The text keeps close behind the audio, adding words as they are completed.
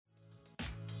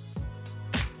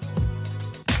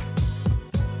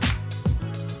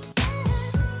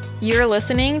You're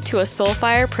listening to a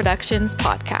Soulfire Productions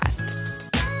podcast.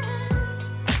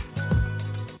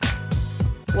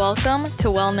 Welcome to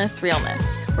Wellness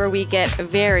Realness, where we get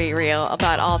very real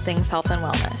about all things health and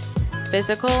wellness,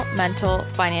 physical, mental,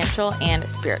 financial, and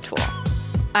spiritual.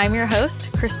 I'm your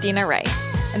host, Christina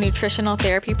Rice, a nutritional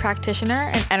therapy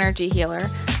practitioner and energy healer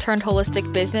turned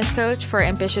holistic business coach for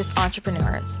ambitious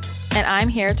entrepreneurs. And I'm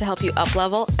here to help you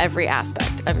up-level every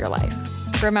aspect of your life.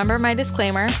 Remember my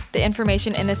disclaimer, the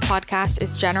information in this podcast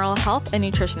is general health and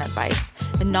nutrition advice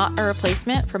and not a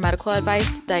replacement for medical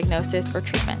advice, diagnosis, or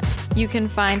treatment. You can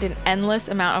find an endless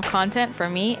amount of content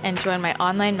from me and join my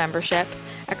online membership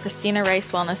at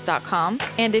ChristinaRiceWellness.com.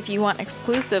 And if you want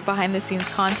exclusive behind-the-scenes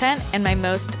content and my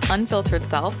most unfiltered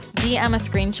self, DM a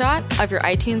screenshot of your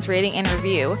iTunes rating and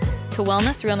review to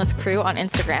Wellness Realness Crew on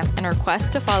Instagram and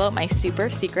request to follow my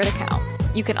super secret account.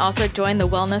 You can also join the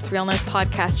Wellness Realness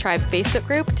Podcast Tribe Facebook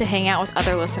group to hang out with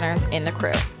other listeners in the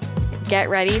crew. Get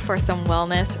ready for some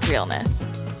wellness realness.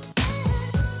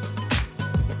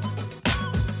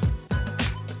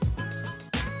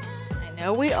 I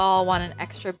know we all want an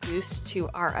extra boost to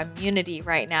our immunity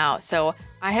right now, so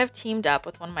I have teamed up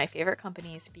with one of my favorite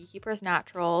companies, Beekeepers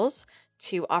Naturals,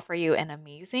 to offer you an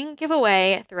amazing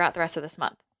giveaway throughout the rest of this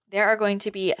month. There are going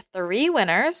to be 3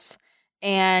 winners,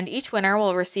 and each winner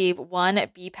will receive one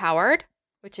Bee Powered,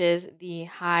 which is the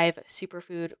Hive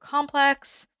Superfood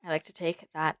Complex. I like to take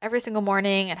that every single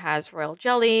morning. It has royal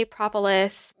jelly,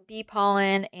 propolis, bee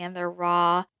pollen, and the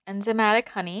raw enzymatic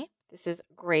honey. This is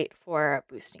great for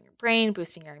boosting your brain,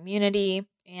 boosting your immunity,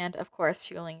 and of course,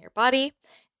 fueling your body.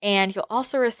 And you'll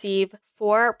also receive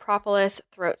 4 propolis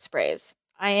throat sprays.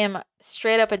 I am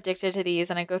straight up addicted to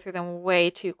these, and I go through them way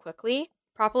too quickly.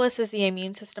 Propolis is the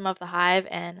immune system of the hive,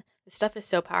 and this stuff is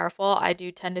so powerful. I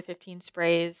do 10 to 15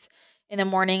 sprays in the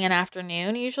morning and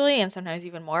afternoon usually, and sometimes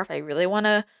even more if I really want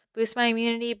to boost my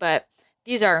immunity. But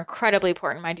these are incredibly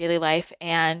important in my daily life,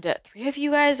 and 3 of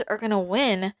you guys are going to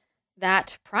win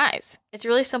that prize. It's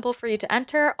really simple for you to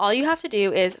enter. All you have to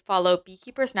do is follow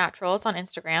Beekeepers Naturals on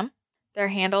Instagram. Their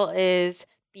handle is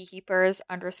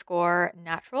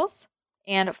beekeepers_naturals,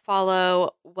 and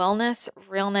follow Wellness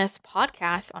Realness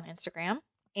Podcast on Instagram.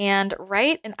 And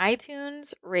write an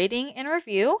iTunes rating and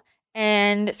review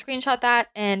and screenshot that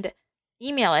and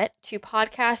email it to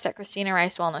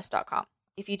podcast@ChristinaRiceWellness.com.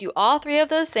 If you do all 3 of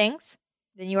those things,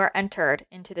 then you are entered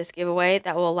into this giveaway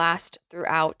that will last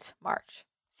throughout March.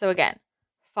 So again,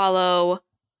 follow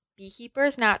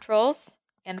Beekeepers Naturals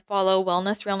and follow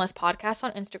Wellness Realness Podcast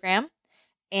on Instagram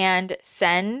and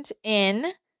send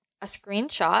in a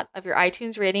screenshot of your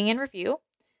iTunes rating and review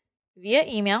via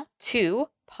email to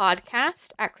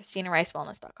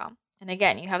podcast@ChristinaRiceWellness.com. And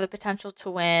again, you have the potential to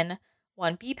win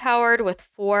 1 Bee Powered with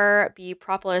 4 Bee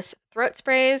Propolis throat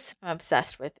sprays. I'm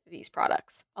obsessed with these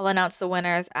products. I'll announce the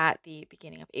winners at the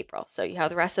beginning of April. So you have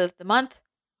the rest of the month,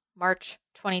 March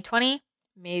 2020.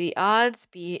 May the odds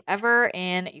be ever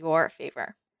in your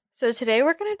favor. So today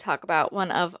we're going to talk about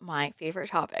one of my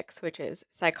favorite topics, which is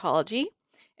psychology.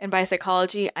 And by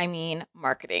psychology, I mean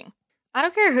marketing. I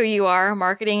don't care who you are,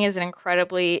 marketing is an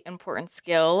incredibly important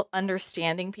skill.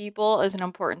 Understanding people is an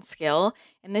important skill.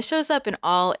 And this shows up in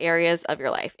all areas of your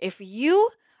life. If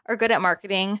you are good at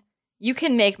marketing, you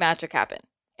can make magic happen.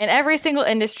 In every single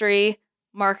industry,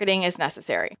 marketing is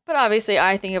necessary. But obviously,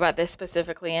 I think about this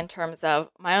specifically in terms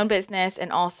of my own business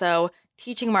and also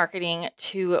teaching marketing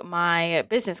to my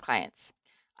business clients.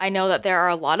 I know that there are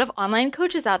a lot of online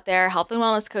coaches out there, health and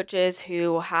wellness coaches,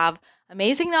 who have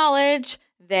amazing knowledge.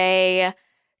 They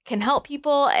can help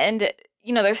people, and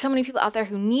there's so many people out there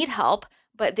who need help,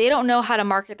 but they don't know how to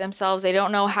market themselves. They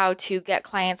don't know how to get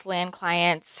clients, land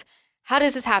clients. How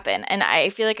does this happen? And I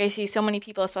feel like I see so many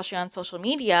people, especially on social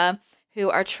media,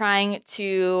 who are trying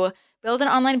to build an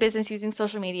online business using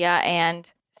social media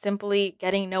and simply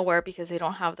getting nowhere because they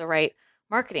don't have the right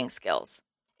marketing skills.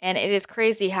 And it is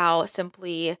crazy how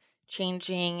simply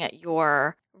changing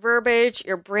your verbiage,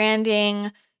 your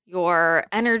branding, your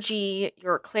energy,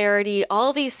 your clarity,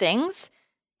 all of these things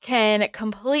can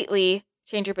completely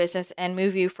change your business and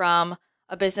move you from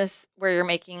a business where you're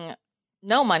making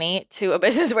no money to a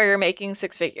business where you're making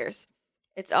 6 figures.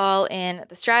 It's all in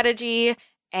the strategy.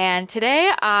 And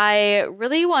today I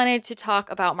really wanted to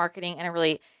talk about marketing in a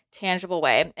really tangible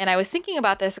way. And I was thinking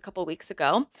about this a couple weeks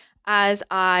ago as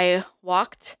I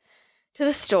walked to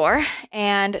the store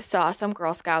and saw some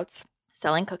Girl Scouts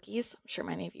selling cookies. I'm sure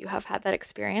many of you have had that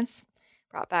experience.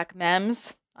 Brought back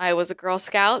memes. I was a Girl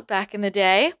Scout back in the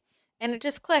day, and it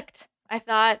just clicked. I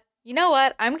thought, you know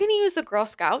what? I'm going to use the Girl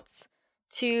Scouts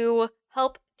to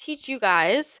help teach you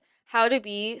guys how to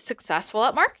be successful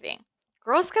at marketing.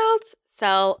 Girl Scouts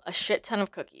sell a shit ton of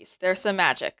cookies. There's some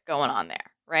magic going on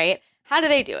there, right? How do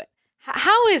they do it?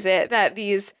 How is it that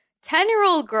these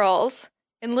 10-year-old girls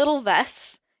in little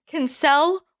vests can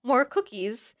sell more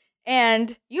cookies,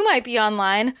 and you might be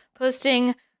online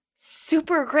posting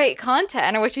super great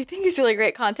content, or what you think is really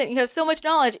great content? You have so much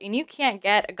knowledge and you can't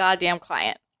get a goddamn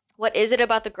client. What is it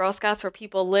about the Girl Scouts where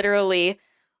people literally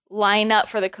line up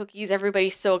for the cookies?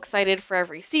 Everybody's so excited for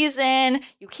every season.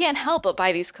 You can't help but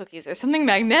buy these cookies. There's something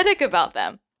magnetic about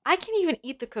them. I can't even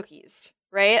eat the cookies,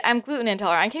 right? I'm gluten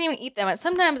intolerant. I can't even eat them. And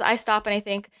sometimes I stop and I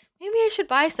think, maybe I should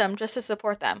buy some just to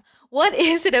support them. What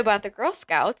is it about the Girl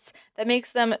Scouts that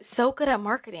makes them so good at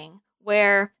marketing,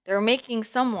 where they're making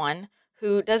someone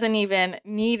who doesn't even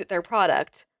need their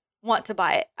product want to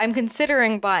buy it? I'm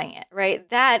considering buying it, right?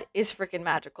 That is freaking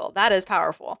magical. That is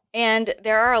powerful. And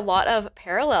there are a lot of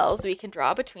parallels we can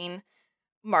draw between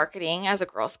marketing as a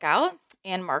Girl Scout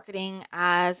and marketing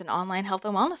as an online health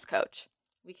and wellness coach.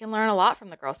 We can learn a lot from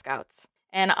the Girl Scouts.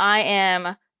 And I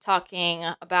am talking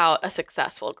about a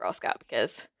successful Girl Scout,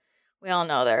 because we all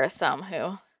know there are some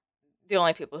who the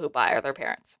only people who buy are their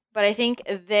parents. But I think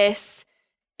this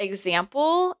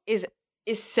example is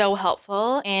so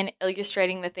helpful in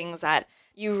illustrating the things that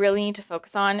you really need to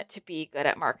focus on to be good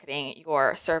at marketing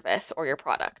your service or your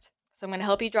product. So I'm going to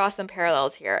help you draw some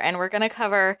parallels here, and we're going to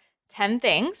cover 10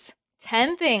 things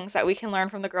that we can learn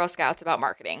from the Girl Scouts about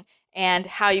marketing and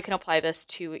how you can apply this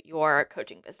to your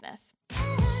coaching business.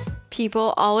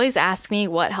 People always ask me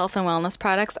what health and wellness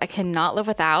products I cannot live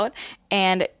without,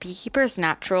 and Beekeepers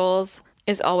Naturals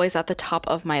is always at the top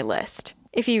of my list.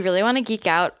 If you really want to geek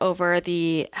out over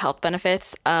the health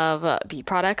benefits of bee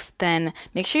products, then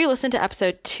make sure you listen to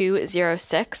episode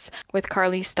 206 with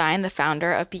Carly Stein, the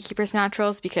founder of Beekeepers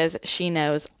Naturals, because she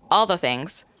knows all the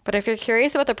things. But if you're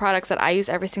curious about the products that I use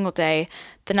every single day,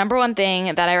 the number one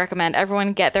thing that I recommend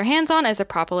everyone get their hands on is a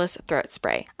Propolis throat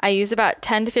spray. I use about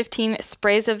 10 to 15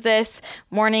 sprays of this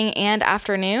morning and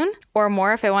afternoon, or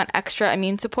more if I want extra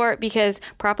immune support, because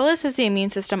Propolis is the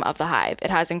immune system of the hive. It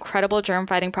has incredible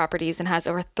germ-fighting properties and has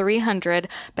over 300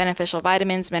 beneficial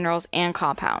vitamins, minerals, and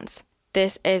compounds.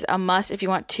 This is a must if you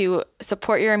want to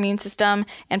support your immune system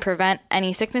and prevent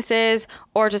any sicknesses,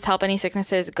 or just help any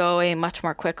sicknesses go away much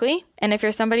more quickly. And if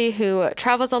you're somebody who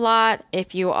travels a lot,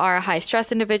 if you are a high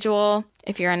stress individual,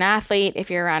 if you're an athlete,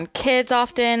 if you're around kids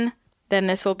often, then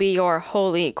this will be your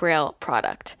holy grail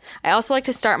product. I also like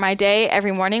to start my day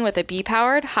every morning with a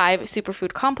bee-powered Hive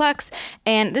Superfood Complex,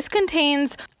 and this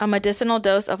contains a medicinal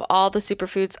dose of all the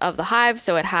superfoods of the hive.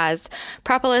 So it has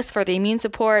propolis for the immune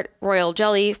support, royal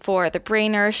jelly for the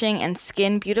brain nourishing and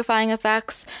skin beautifying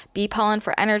effects, bee pollen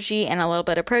for energy and a little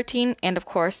bit of protein, and of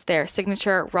course their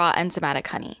signature raw enzymatic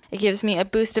honey. It gives me a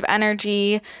boost of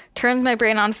energy, turns my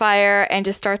brain on fire, and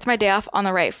just starts my day off on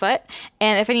the right foot.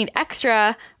 And if I need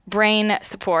extra brain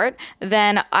support,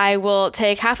 then I will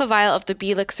take half a vial of the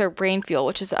Belixir Brain Fuel,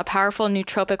 which is a powerful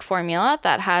nootropic formula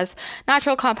that has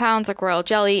natural compounds like royal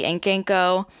jelly and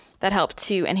ginkgo that help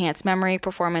to enhance memory,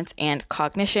 performance, and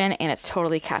cognition, and it's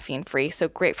totally caffeine free, so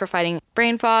great for fighting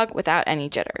brain fog without any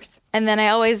jitters. And then I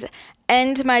always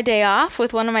end my day off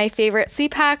with one of my favorite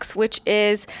sleep hacks, which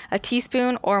is a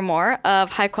teaspoon or more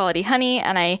of high quality honey.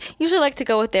 And I usually like to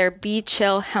go with their Bee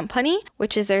Chill Hemp Honey,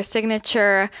 which is their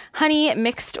signature honey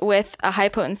mixed with a high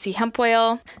potency hemp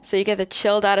oil. So you get the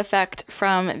chilled out effect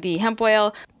from the hemp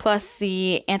oil, plus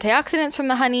the antioxidants from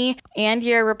the honey, and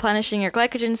you're replenishing your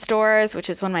glycogen stores, which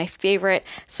is one of my favorite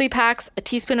sleep hacks. A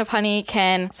teaspoon of honey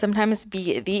can sometimes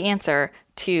be the answer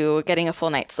to getting a full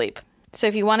night's sleep. So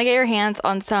if you want to get your hands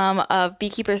on some of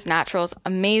Beekeepers Naturals'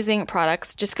 amazing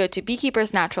products, just go to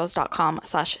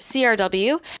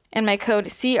beekeepersnaturals.com/CRW, and my code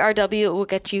CRW will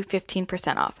get you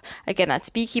 15% off. Again, that's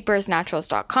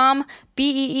beekeepersnaturals.com,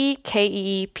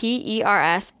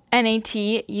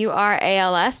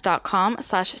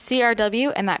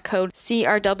 beekeepersnaturals.com/CRW, and that code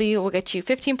CRW will get you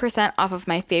 15% off of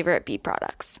my favorite bee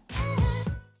products.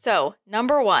 So,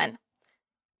 number one,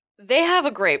 they have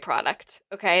a great product,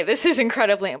 okay? This is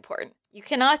incredibly important. You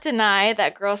cannot deny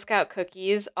that Girl Scout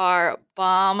cookies are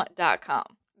bomb.com.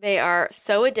 They are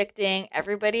so addicting.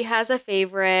 Everybody has a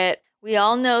favorite. We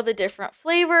all know the different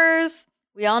flavors.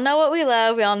 We all know what we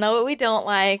love. We all know what we don't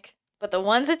like. But the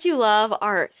ones that you love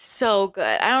are so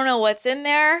good. I don't know what's in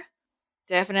there.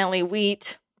 Definitely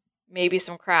wheat, maybe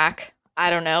some crack. I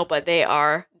don't know, but they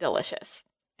are delicious.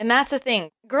 And that's the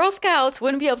thing. Girl Scouts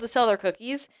wouldn't be able to sell their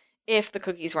cookies if the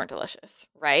cookies weren't delicious,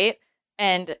 right?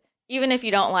 And even if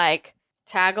you don't like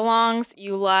tagalongs,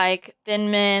 you like Thin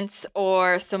Mints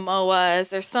or Samoas,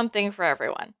 there's something for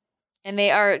everyone. And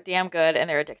they are damn good and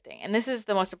they're addicting. And this is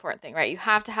the most important thing, right? You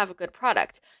have to have a good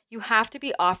product. You have to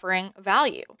be offering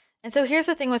value. And so here's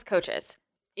the thing with coaches.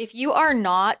 If you are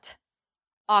not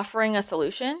offering a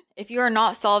solution, if you are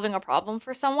not solving a problem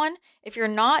for someone, if you're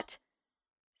not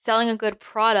selling a good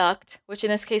product, which in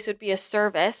this case would be a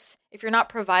service, if you're not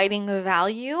providing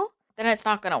value, then it's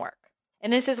not going to work.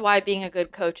 And this is why being a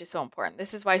good coach is so important.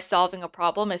 This is why solving a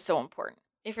problem is so important.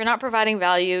 If you're not providing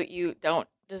value, you don't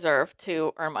deserve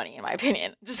to earn money, in my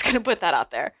opinion. I'm just going to put that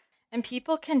out there. And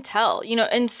people can tell,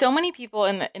 and so many people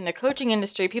in the coaching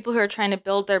industry, people who are trying to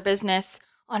build their business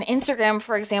on Instagram,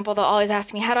 for example, they'll always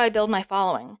ask me, how do I build my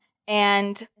following?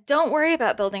 And don't worry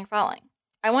about building following.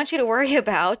 I want you to worry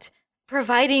about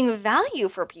providing value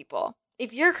for people.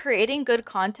 If you're creating good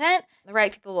content, the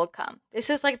right people will come. This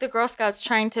is like the Girl Scouts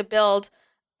trying to build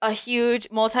a huge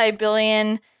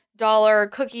multi-billion-dollar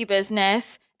cookie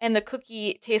business and the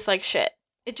cookie tastes like shit.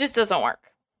 It just doesn't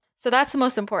work. So that's the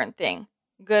most important thing.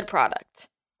 Good product,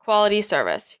 quality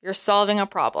service. You're solving a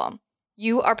problem.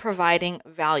 You are providing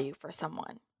value for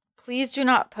someone. Please do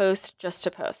not post just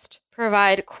to post.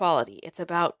 Provide quality. It's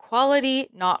about quality,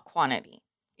 not quantity.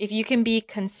 If you can be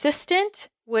consistent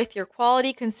with your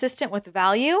quality, consistent with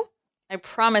value, I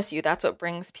promise you that's what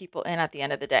brings people in at the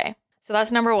end of the day. So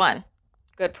that's number one.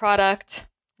 Good product.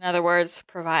 In other words,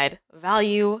 provide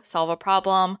value, solve a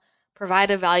problem,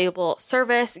 provide a valuable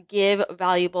service, give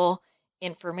valuable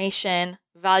information,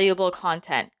 valuable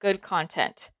content, good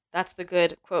content. That's the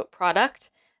good, quote, product.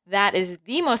 That is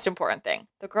the most important thing.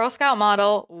 The Girl Scout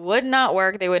model would not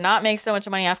work. They would not make so much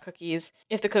money off cookies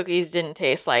if the cookies didn't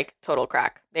taste like total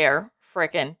crack. They're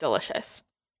freaking delicious.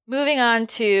 Moving on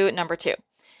to number 2.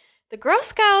 The Girl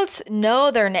Scouts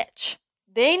know their niche.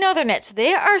 They know their niche.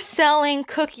 They are selling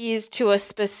cookies to a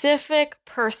specific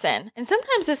person. And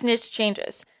sometimes this niche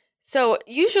changes. So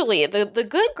usually the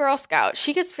good Girl Scout,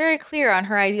 she gets very clear on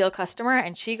her ideal customer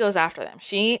and she goes after them.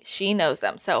 She knows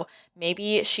them. So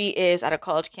maybe she is at a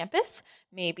college campus.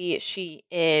 Maybe she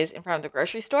is in front of the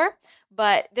grocery store.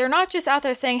 But they're not just out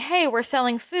there saying, hey, we're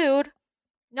selling food.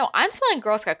 No, I'm selling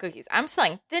Girl Scout cookies. I'm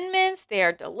selling Thin Mints. They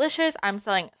are delicious. I'm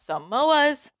selling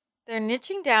Samoas. They're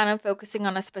niching down and focusing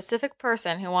on a specific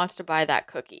person who wants to buy that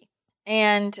cookie.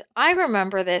 And I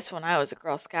remember this when I was a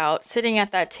Girl Scout, sitting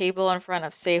at that table in front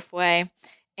of Safeway.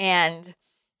 And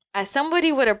as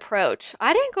somebody would approach,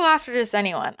 I didn't go after just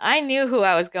anyone. I knew who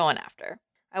I was going after.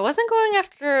 I wasn't going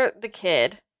after the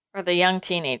kid or the young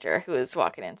teenager who was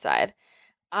walking inside.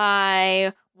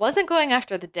 I wasn't going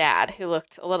after the dad who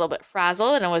looked a little bit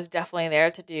frazzled and was definitely there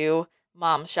to do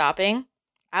mom shopping.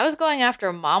 I was going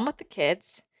after mom with the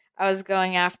kids. I was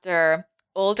going after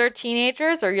older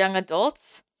teenagers or young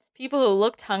adults. People who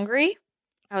looked hungry.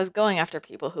 I was going after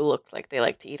people who looked like they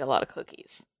like to eat a lot of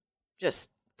cookies.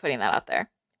 Just putting that out there.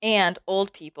 And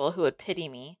old people who would pity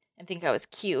me and think I was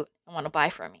cute and want to buy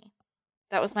from me.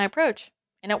 That was my approach.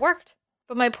 And it worked.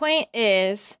 But my point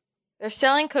is, they're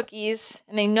selling cookies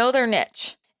and they know their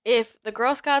niche. If the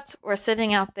Girl Scouts were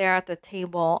sitting out there at the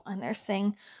table and they're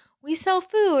saying, we sell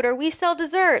food or we sell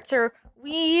desserts or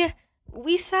we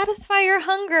satisfy your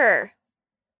hunger,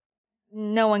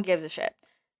 no one gives a shit.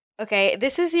 Okay,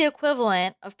 this is the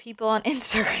equivalent of people on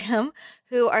Instagram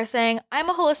who are saying, I'm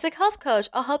a holistic health coach.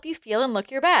 I'll help you feel and look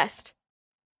your best.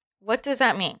 What does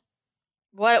that mean?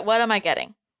 What am I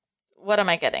getting? What am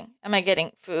I getting? Am I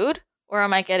getting food or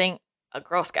am I getting a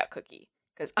Girl Scout cookie?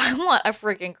 Because I want a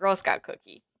freaking Girl Scout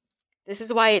cookie. This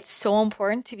is why it's so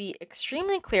important to be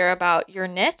extremely clear about your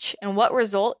niche and what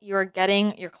result you're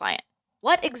getting your client.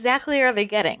 What exactly are they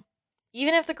getting?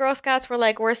 Even if the Girl Scouts were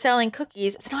like, we're selling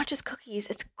cookies, it's not just cookies,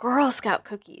 it's Girl Scout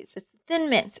cookies. It's the Thin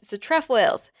Mints, it's the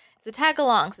trefoils, it's the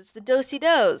tagalongs, it's the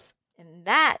do-si-dos. And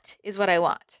that is what I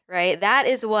want, right? That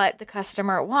is what the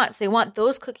customer wants. They want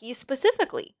those cookies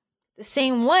specifically. The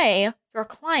same way your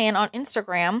client on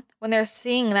Instagram, when they're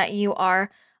seeing that you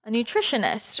are a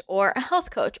nutritionist or a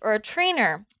health coach or a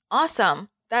trainer, awesome,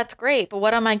 that's great, but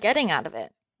what am I getting out of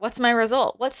it? What's my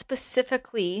result? What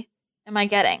specifically am I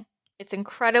getting? It's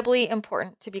incredibly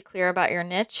important to be clear about your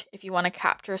niche if you want to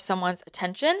capture someone's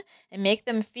attention and make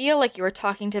them feel like you are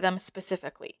talking to them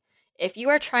specifically. If you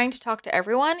are trying to talk to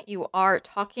everyone, you are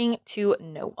talking to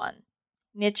no one.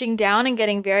 Niching down and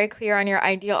getting very clear on your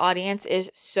ideal audience is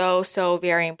so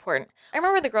very important. I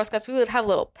remember the Girl Scouts, we would have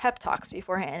little pep talks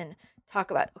beforehand and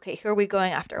talk about, okay, who are we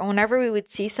going after? And whenever we would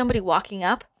see somebody walking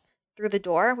up through the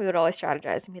door, we would always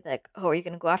strategize and be like, oh, are you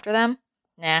going to go after them?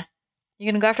 Nah.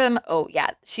 You're going to go after them? Oh,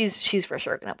 yeah, she's for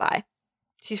sure going to buy.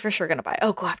 She's for sure going to buy.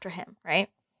 Oh, go after him, right?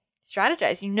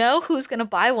 Strategize. You know who's going to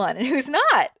buy one and who's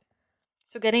not.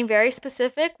 So getting very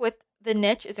specific with the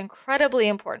niche is incredibly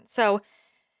important. So,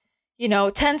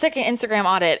 10-second Instagram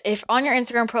audit. If on your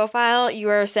Instagram profile you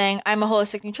are saying, I'm a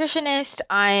holistic nutritionist,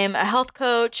 I'm a health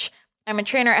coach, I'm a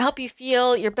trainer. I help you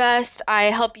feel your best. I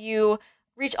help you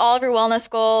reach all of your wellness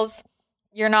goals.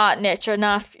 You're not niche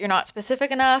enough. You're not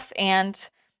specific enough. And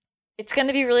it's going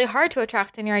to be really hard to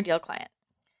attract in your ideal client.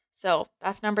 So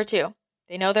that's number 2.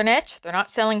 They know their niche. They're not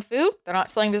selling food. They're not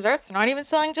selling desserts. They're not even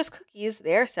selling just cookies.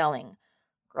 They're selling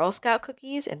Girl Scout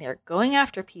cookies, and they're going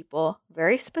after people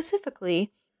very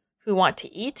specifically who want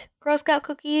to eat Girl Scout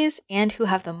cookies and who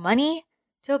have the money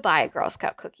to buy Girl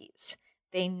Scout cookies.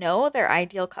 They know their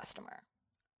ideal customer.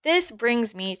 This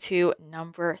brings me to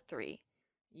number 3.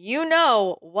 You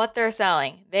know what they're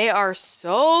selling. They are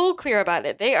so clear about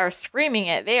it. They are screaming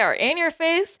it. They are in your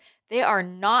face. They are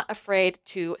not afraid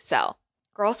to sell.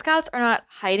 Girl Scouts are not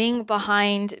hiding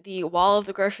behind the wall of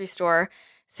the grocery store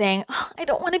saying, oh, I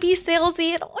don't want to be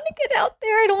salesy. I don't want to get out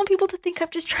there. I don't want people to think I'm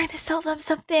just trying to sell them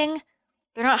something.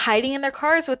 They're not hiding in their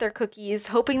cars with their cookies,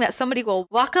 hoping that somebody will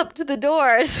walk up to the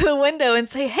door, to the window and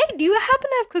say, hey, do you happen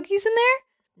to have cookies in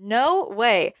there? No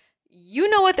way. You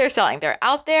know what they're selling. They're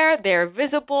out there. They're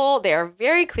visible. They are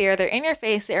very clear. They're in your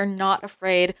face. They are not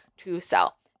afraid to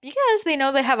sell because they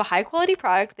know they have a high quality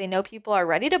product. They know people are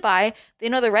ready to buy. They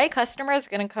know the right customer is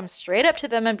going to come straight up to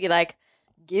them and be like,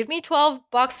 give me 12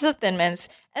 boxes of Thin Mints.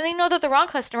 And they know that the wrong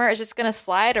customer is just going to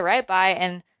slide right by,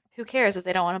 and who cares if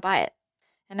they don't want to buy it.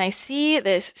 And I see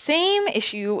this same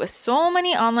issue with so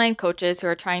many online coaches who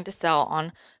are trying to sell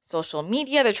on social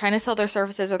media. They're trying to sell their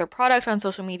services or their product on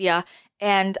social media,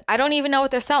 and I don't even know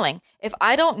what they're selling. If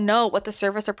I don't know what the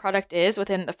service or product is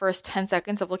within the first 10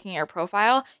 seconds of looking at your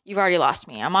profile, you've already lost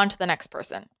me. I'm on to the next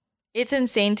person. It's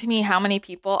insane to me how many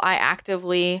people I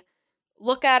actively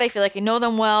look at. I feel like I know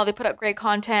them well. They put up great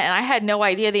content, and I had no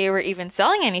idea they were even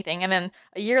selling anything. And then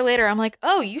a year later, I'm like,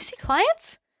 oh, you see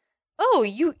clients? Oh,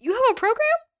 you have a program?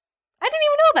 I didn't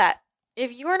even know that.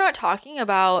 If you are not talking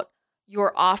about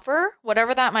your offer,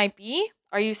 whatever that might be,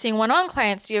 are you seeing one-on-one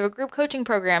clients? Do you have a group coaching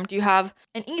program? Do you have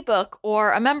an ebook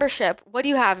or a membership? What do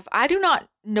you have? If I do not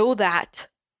know that,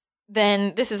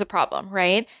 then this is a problem,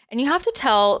 right? And you have to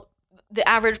tell the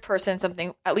average person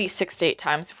something at least 6 to 8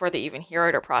 times before they even hear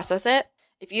it or process it.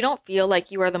 If you don't feel like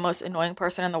you are the most annoying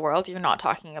person in the world, you're not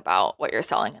talking about what you're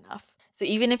selling enough. So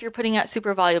even if you're putting out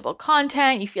super valuable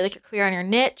content, you feel like you're clear on your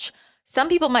niche, some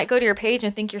people might go to your page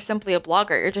and think you're simply a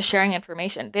blogger. You're just sharing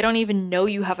information. They don't even know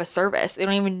you have a service. They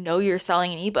don't even know you're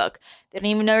selling an ebook. They don't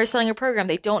even know you're selling a program.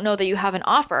 They don't know that you have an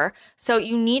offer. So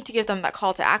you need to give them that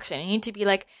call to action. You need to be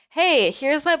like, hey,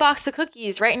 here's my box of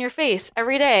cookies right in your face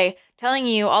every day, telling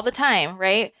you all the time,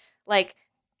 right? Like,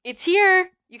 it's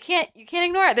here. You can't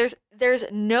ignore it. There's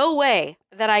no way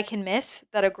that I can miss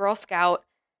that a Girl Scout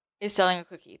is selling a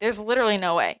cookie. There's literally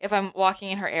no way if I'm walking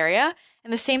in her area.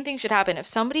 And the same thing should happen. If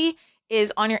somebody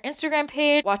is on your Instagram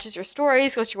page, watches your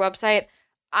stories, goes to your website,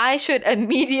 I should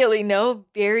immediately know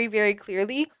very, very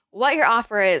clearly what your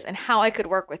offer is and how I could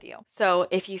work with you. So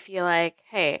if you feel like,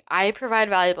 hey, I provide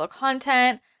valuable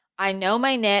content, I know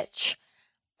my niche,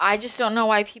 I just don't know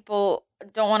why people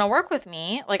don't want to work with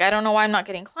me. Like, I don't know why I'm not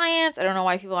getting clients. I don't know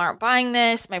why people aren't buying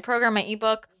this, my program, my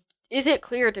ebook. Is it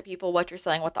clear to people what you're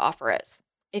selling, what the offer is?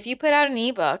 If you put out an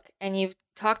ebook and you've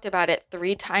talked about it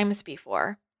 3 times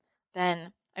before,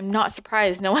 then I'm not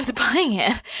surprised no one's buying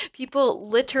it. People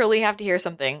literally have to hear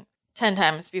something 10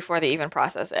 times before they even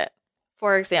process it.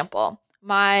 For example,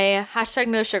 my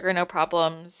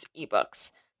 #NoSugarNoProblems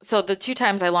ebooks. So the 2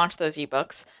 times I launched those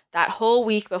ebooks, that whole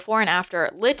week before and after,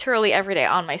 literally every day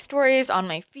on my stories, on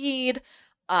my feed,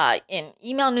 in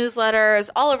email newsletters,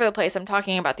 all over the place, I'm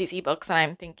talking about these ebooks, and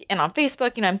I'm thinking, and on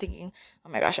Facebook, I'm thinking, oh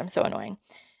my gosh, I'm so annoying.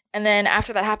 And then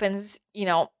after that happens,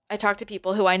 I talk to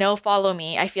people who I know follow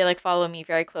me. I feel like follow me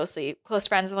very closely. Close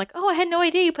friends are like, oh, I had no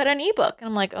idea you put out an ebook. And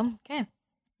I'm like, oh, okay.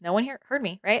 No one here heard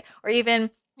me, right? Or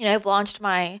even, I've launched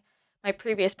my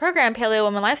previous program, Paleo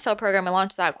Women Lifestyle Program. I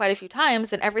launched that quite a few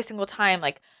times. And every single time,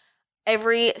 like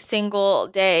every single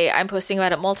day, I'm posting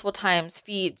about it multiple times,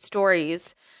 feed,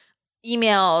 stories,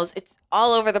 emails. It's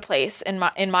all over the place in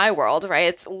my world, right?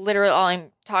 It's literally all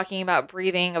I'm talking about,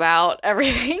 breathing about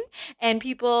everything. And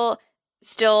people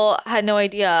still had no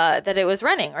idea that it was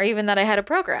running or even that I had a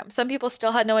program. Some people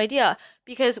still had no idea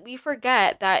because we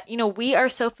forget that, we are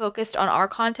so focused on our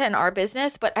content and our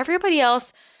business, but everybody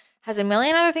else has a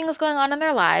million other things going on in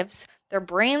their lives. Their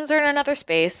brains are in another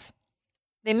space.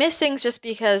 They miss things just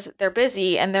because they're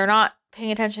busy and they're not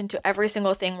paying attention to every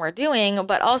single thing we're doing,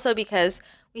 but also because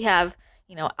we have,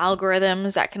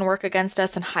 algorithms that can work against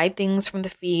us and hide things from the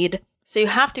feed. So you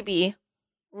have to be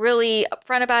really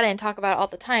upfront about it and talk about it all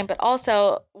the time. But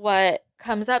also what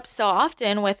comes up so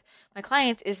often with my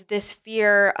clients is this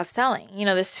fear of selling,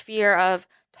 this fear of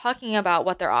talking about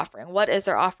what they're offering, what is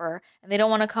their offer, and they don't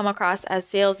want to come across as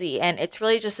salesy. And it's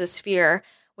really just this fear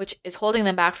which is holding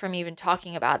them back from even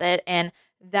talking about it. And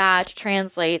that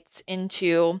translates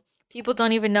into people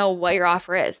don't even know what your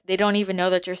offer is. They don't even know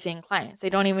that you're seeing clients. They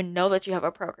don't even know that you have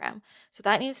a program. So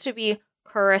that needs to be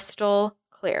crystal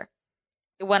clear.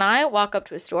 When I walk up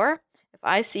to a store, if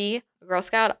I see a Girl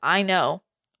Scout, I know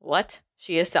what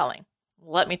she is selling.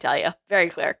 Let me tell you, very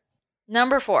clear.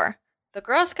 Number 4, the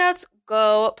Girl Scouts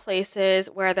go places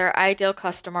where their ideal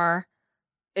customer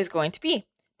is going to be.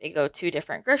 They go to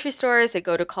different grocery stores. They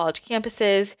go to college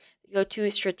campuses. They go to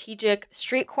strategic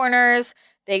street corners.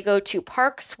 They go to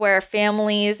parks where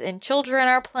families and children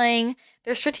are playing.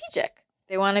 They're strategic.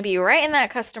 They want to be right in that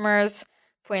customer's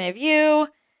point of view.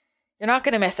 You're not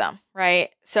going to miss them, right?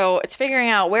 So it's figuring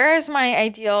out, where is my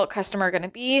ideal customer going to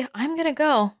be? I'm going to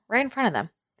go right in front of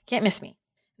them. They can't miss me.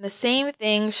 And the same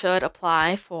thing should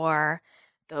apply for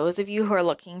those of you who are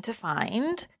looking to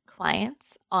find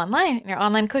clients online in your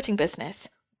online coaching business.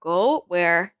 Go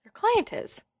where your client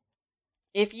is.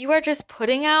 If you are just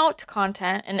putting out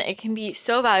content, and it can be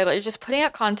so valuable, you're just putting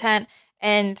out content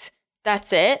and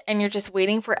that's it, and you're just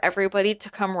waiting for everybody to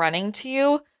come running to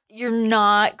you, you're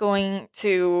not going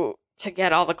to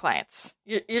get all the clients.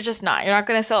 You're just not. You're not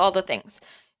going to sell all the things,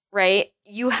 right?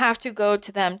 You have to go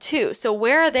to them too. So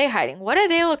where are they hiding? What are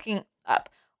they looking up?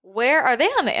 Where are they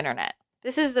on the internet?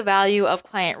 This is the value of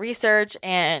client research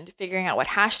and figuring out what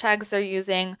hashtags they're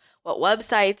using, what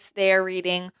websites they are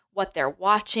reading, what they're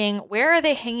watching. Where are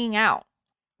they hanging out?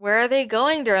 Where are they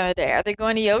going during the day? Are they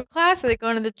going to yoga class? Are they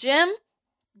going to the gym?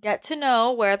 Get to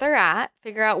know where they're at,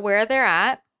 figure out where they're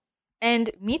at, and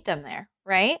meet them there,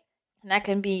 right? And that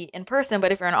can be in person,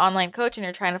 but if you're an online coach and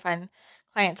you're trying to find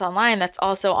clients online, that's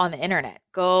also on the internet.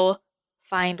 Go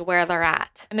find where they're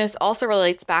at. And this also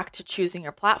relates back to choosing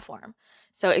your platform.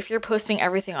 So if you're posting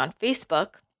everything on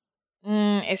Facebook,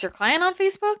 is your client on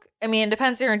Facebook? I mean, it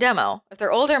depends on your demo. If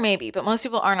they're older, maybe, but most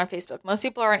people aren't on Facebook. Most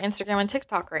people are on Instagram and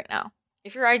TikTok right now.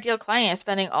 If your ideal client is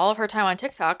spending all of her time on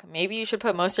TikTok, maybe you should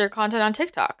put most of your content on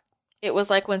TikTok. It was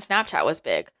like when Snapchat was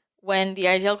big. When the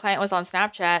ideal client was on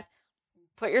Snapchat,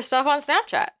 put your stuff on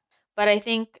Snapchat. But I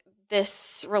think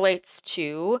this relates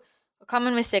to a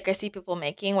common mistake I see people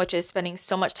making, which is spending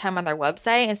so much time on their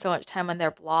website and so much time on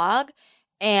their blog.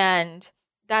 And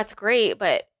that's great,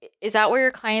 but is that where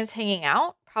your client's hanging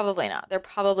out? Probably not. They're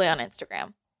probably on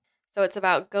Instagram. So it's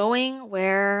about going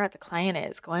where the client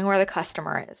is, going where the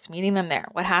customer is, meeting them there.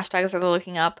 What hashtags are they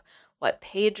looking up? What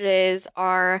pages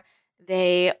are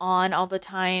they on all the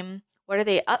time? What are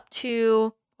they up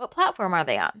to? What platform are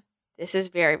they on? This is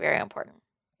very, very important.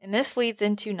 And this leads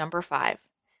into number 5.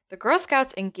 The Girl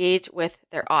Scouts engage with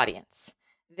their audience.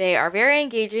 They are very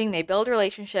engaging. They build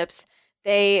relationships.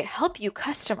 They help you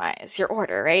customize your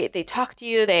order, right? They talk to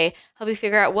you. They help you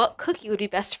figure out what cookie would be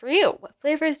best for you. What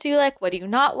flavors do you like? What do you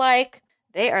not like?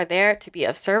 They are there to be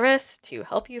of service, to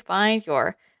help you find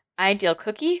your ideal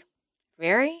cookie.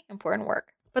 Very important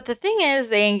work. But the thing is,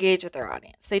 they engage with their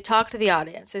audience. They talk to the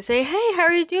audience. They say, hey, how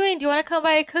are you doing? Do you want to come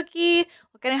buy a cookie?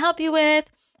 What can I help you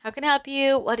with? How can I help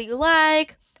you? What do you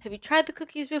like? Have you tried the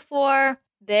cookies before?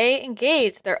 They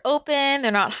engage. They're open.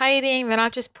 They're not hiding. They're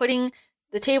not just putting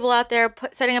the table out there,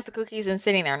 setting up the cookies and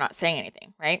sitting there, not saying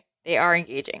anything, right? They are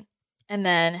engaging. And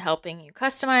then helping you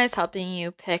customize, helping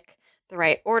you pick the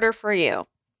right order for you.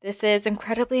 This is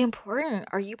incredibly important.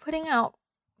 Are you putting out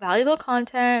valuable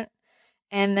content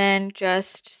and then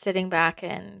just sitting back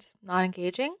and not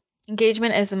engaging?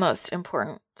 Engagement is the most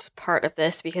important part of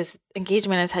this because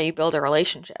engagement is how you build a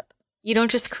relationship. You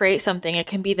don't just create something. It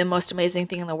can be the most amazing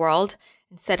thing in the world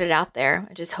and set it out there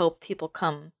and just hope people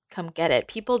come get it.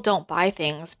 People don't buy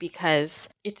things because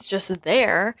it's just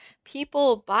there.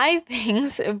 People buy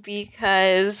things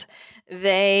because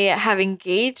they have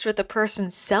engaged with the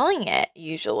person selling it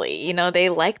usually. You know, they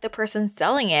like the person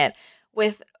selling it.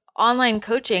 With online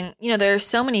coaching, you know, there are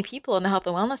so many people in the health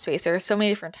and wellness space. There are so many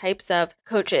different types of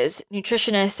coaches,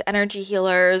 nutritionists, energy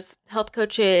healers, health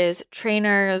coaches,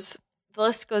 trainers, the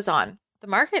list goes on. The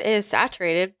market is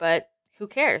saturated, but who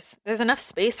cares? There's enough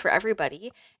space for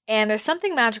everybody. And there's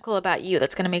something magical about you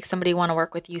that's going to make somebody want to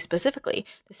work with you specifically.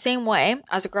 The same way,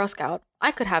 as a Girl Scout,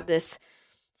 I could have this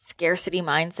scarcity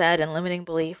mindset and limiting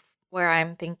belief where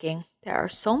I'm thinking, there are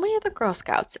so many other Girl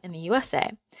Scouts in the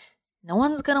USA. No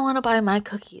one's going to want to buy my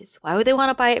cookies. Why would they want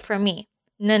to buy it from me?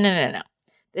 No.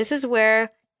 This is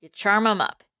where you charm them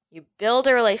up. You build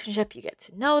a relationship. You get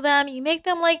to know them. You make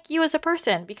them like you as a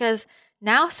person, because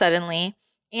now suddenly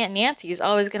Aunt Nancy is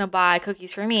always going to buy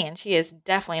cookies for me, and she is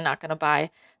definitely not going to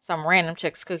buy some random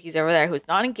chick's cookies over there who's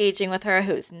not engaging with her,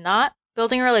 who's not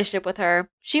building a relationship with her.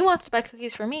 She wants to buy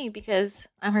cookies for me because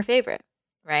I'm her favorite,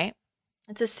 right?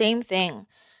 It's the same thing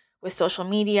with social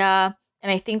media,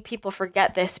 And I think people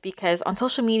forget this because on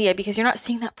social media, because you're not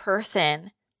seeing that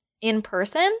person in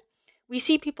person, we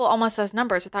see people almost as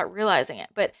numbers without realizing it.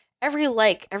 But every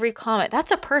like, every comment,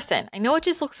 that's a person. I know it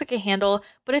just looks like a handle,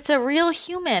 but it's a real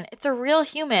human. It's a real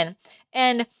human.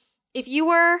 And if you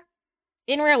were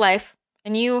in real life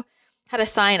and you had a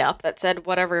sign up that said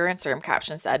whatever your Instagram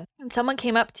caption said, and someone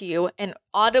came up to you and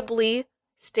audibly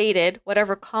stated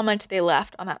whatever comment they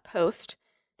left on that post,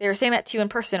 they were saying that to you in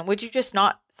person, would you just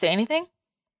not say anything?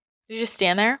 Would you just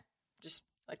stand there, just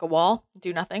like a wall,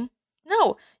 do nothing?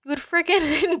 No, you would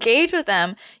freaking engage with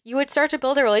them. You would start to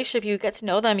build a relationship. You would get to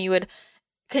know them. You would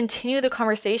continue the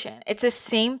conversation. It's the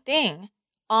same thing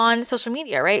on social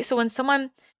media, right? So when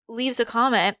someone leaves a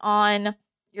comment on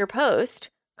your post,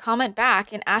 comment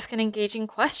back and ask an engaging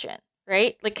question,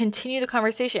 right? Like continue the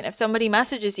conversation. If somebody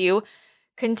messages you,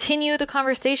 continue the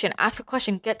conversation, ask a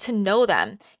question, get to know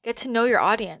them, get to know your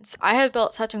audience. I have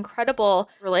built such incredible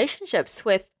relationships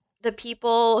with the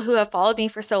people who have followed me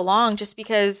for so long just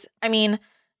because, I mean,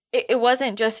 it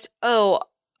wasn't just, oh,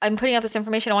 I'm putting out this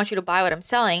information, I want you to buy what I'm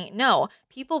selling. No,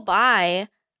 people buy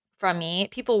from me,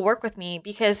 people work with me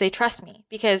because they trust me,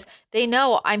 because they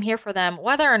know I'm here for them,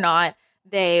 whether or not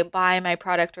they buy my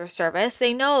product or service.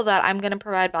 They know that I'm going to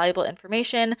provide valuable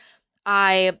information.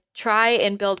 I try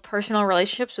and build personal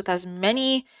relationships with as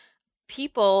many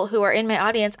people who are in my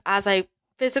audience as I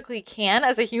physically can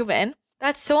as a human.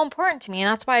 That's so important to me,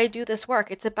 and that's why I do this work.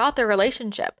 It's about the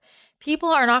relationship. People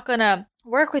are not going to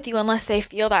work with you unless they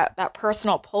feel that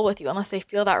personal pull with you, unless they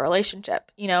feel that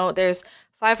relationship. You know, there's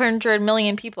 500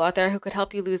 million people out there who could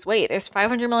help you lose weight. There's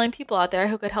 500 million people out there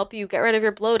who could help you get rid of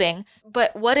your bloating.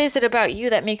 But what is it about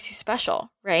you that makes you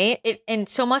special, right? And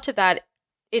so much of that,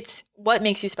 it's what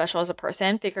makes you special as a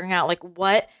person, figuring out like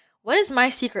what is my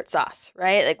secret sauce,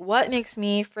 right? Like what makes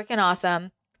me freaking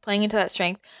awesome, playing into that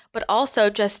strength, but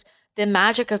also just the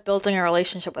magic of building a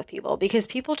relationship with people, because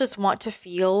people just want to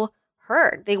feel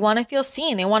heard. They want to feel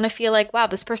seen. They want to feel like, wow,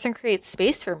 this person creates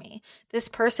space for me. This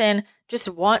person just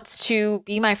wants to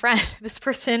be my friend. This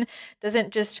person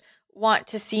doesn't just want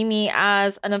to see me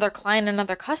as another client,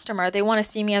 another customer. They want to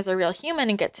see me as a real human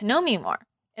and get to know me more.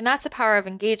 And that's the power of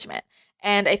engagement.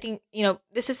 And I think, you know,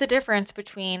 this is the difference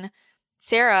between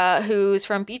Sarah, who's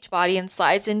from Beachbody and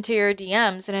slides into your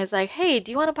DMs and is like, hey,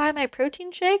 do you want to buy my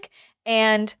protein shake?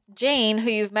 And Jane, who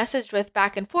you've messaged with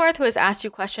back and forth, who has asked you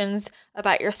questions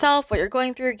about yourself, what you're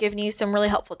going through, giving you some really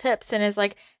helpful tips, and is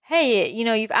like, hey, you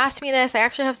know, you've asked me this. I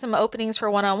actually have some openings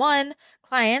for one-on-one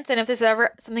clients. And if this is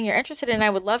ever something you're interested in, I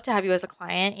would love to have you as a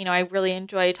client. You know, I really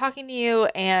enjoy talking to you.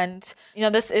 And, you know,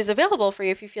 this is available for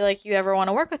you if you feel like you ever want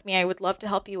to work with me. I would love to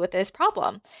help you with this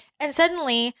problem. And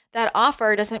suddenly that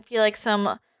offer doesn't feel like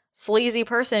some sleazy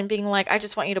person being like, I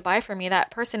just want you to buy from me.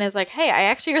 That person is like, hey, I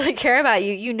actually really care about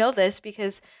you. You know this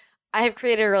because I have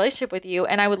created a relationship with you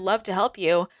and I would love to help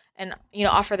you and, you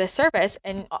know, offer this service.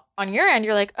 And on your end,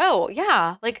 you're like, oh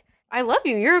yeah, like I love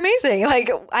you. You're amazing. Like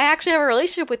I actually have a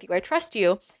relationship with you. I trust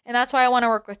you. And that's why I want to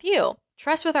work with you.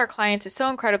 Trust with our clients is so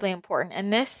incredibly important.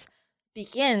 And this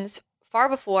begins far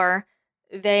before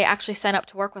they actually sign up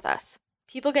to work with us.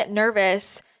 People get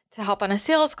nervous to help on a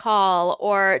sales call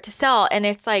or to sell. And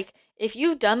it's like, if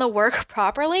you've done the work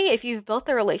properly, if you've built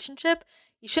the relationship,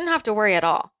 you shouldn't have to worry at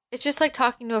all. It's just like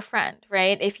talking to a friend,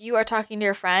 right? If you are talking to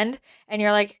your friend and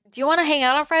you're like, do you want to hang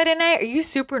out on Friday night? Are you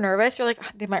super nervous? You're like, oh,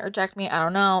 they might reject me. I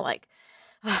don't know. Like,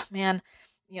 oh man,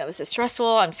 you know, this is stressful.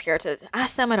 I'm scared to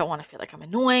ask them. I don't want to feel like I'm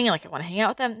annoying. Like I want to hang out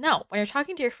with them. No, when you're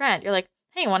talking to your friend, you're like,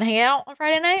 hey, you want to hang out on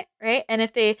Friday night? Right? And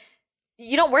if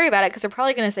you don't worry about it because they're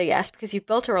probably going to say yes because you've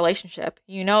built a relationship.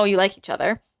 You know you like each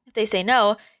other. If they say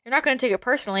no, you're not going to take it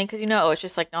personally because you know it's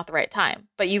just like not the right time.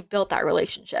 But you've built that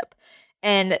relationship.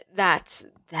 And that's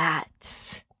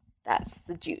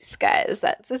the juice, guys.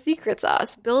 That's the secret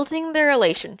sauce. Building the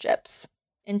relationships.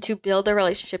 And to build a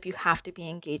relationship, you have to be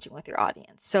engaging with your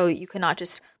audience. So you cannot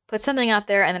just put something out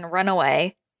there and then run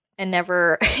away and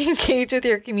never engage with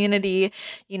your community.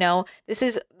 You know, this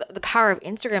is the power of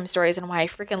Instagram stories and why I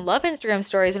freaking love Instagram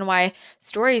stories and why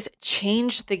stories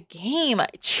changed the game.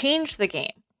 Changed the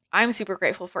game. I'm super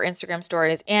grateful for Instagram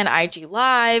stories and IG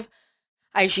Live,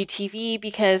 IGTV,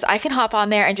 because I can hop on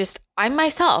there and just, I'm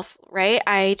myself, right?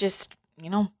 I just, you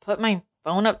know, put my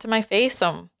phone up to my face.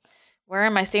 I'm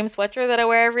wearing my same sweatshirt that I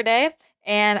wear every day.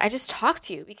 And I just talk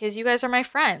to you because you guys are my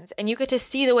friends and you get to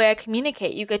see the way I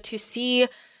communicate. You get to see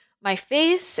my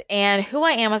face and who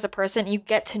I am as a person. You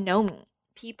get to know me.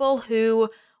 People who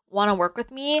want to work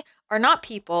with me are not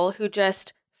people who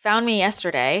just found me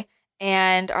yesterday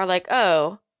and are like,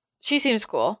 oh, she seems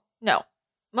cool. No,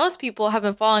 most people have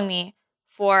been following me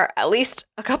for at least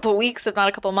a couple weeks, if not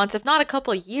a couple months, if not a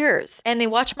couple years. And they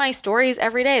watch my stories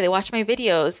every day. They watch my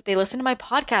videos. They listen to my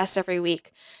podcast every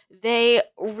week. They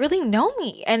really know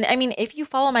me. And I mean, if you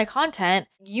follow my content,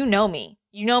 you know me.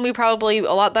 You know me probably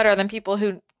a lot better than people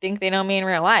who think they know me in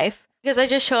real life, because I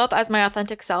just show up as my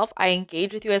authentic self. I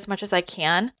engage with you as much as I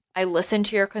can. I listen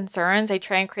to your concerns. I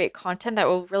try and create content that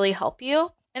will really help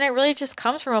you. And it really just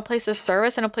comes from a place of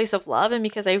service and a place of love. And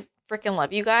because I freaking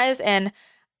love you guys. And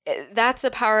that's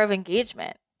the power of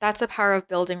engagement. That's the power of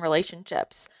building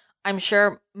relationships. I'm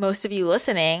sure most of you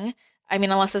listening, I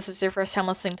mean, unless this is your first time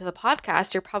listening to the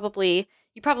podcast, you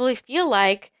probably feel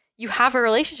like you have a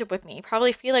relationship with me. You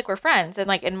probably feel like we're friends. And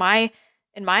like in my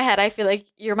head, I feel like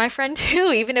you're my friend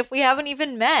too, even if we haven't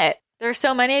even met. There are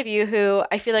so many of you who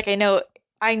I feel like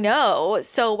I know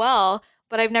so well,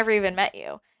 but I've never even met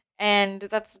you. And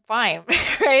that's fine,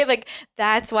 right? Like,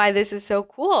 that's why this is so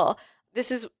cool.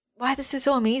 This is why this is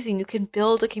so amazing. You can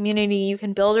build a community. You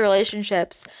can build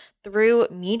relationships through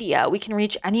media. We can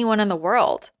reach anyone in the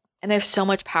world. And there's so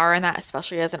much power in that,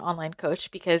 especially as an online coach,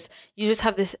 because you just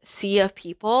have this sea of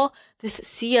people, this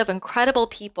sea of incredible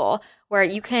people where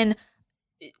you can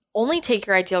only take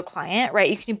your ideal client, right?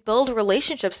 You can build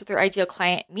relationships with your ideal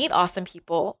client, meet awesome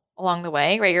people along the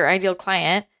way, right? Your ideal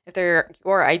client, if they're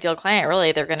your ideal client,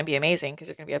 really, they're going to be amazing because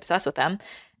you're going to be obsessed with them,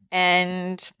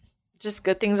 and just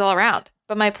good things all around.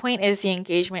 But my point is, the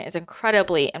engagement is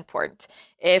incredibly important.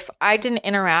 If I didn't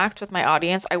interact with my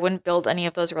audience, I wouldn't build any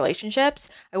of those relationships.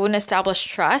 I wouldn't establish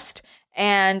trust,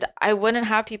 and I wouldn't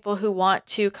have people who want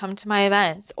to come to my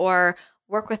events or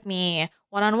work with me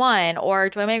one-on-one or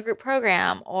join my group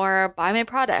program or buy my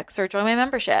products or join my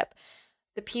membership.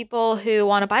 The people who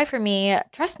want to buy from me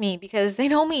trust me because they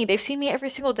know me. They've seen me every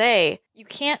single day. You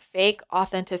can't fake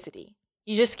authenticity.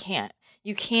 You just can't.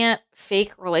 You can't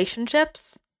fake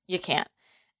relationships. You can't.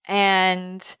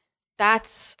 And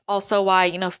that's also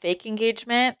why, fake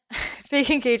engagement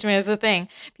is a thing.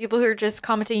 People who are just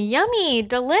commenting, yummy,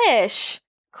 delish,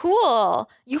 cool.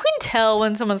 You can tell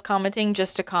when someone's commenting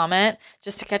just to comment,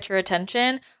 just to catch your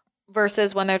attention,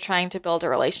 versus when they're trying to build a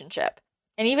relationship.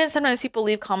 And even sometimes people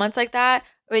leave comments like that,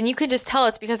 and you can just tell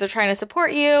it's because they're trying to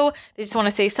support you. They just want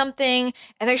to say something,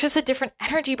 and there's just a different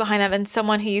energy behind that than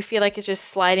someone who you feel like is just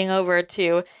sliding over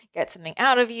to get something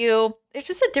out of you. There's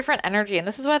just a different energy, and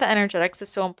this is why the energetics is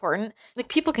so important. Like,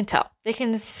 people can tell. They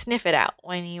can sniff it out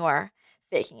when you are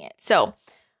faking it. So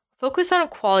focus on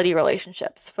quality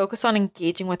relationships. Focus on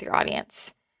engaging with your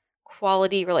audience.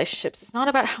 Quality relationships. It's not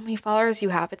about how many followers you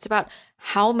have. It's about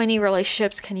how many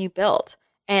relationships can you build.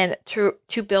 And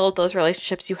to build those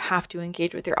relationships, you have to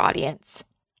engage with your audience.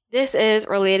 This is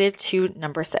related to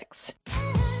number 6.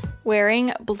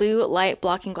 Wearing blue light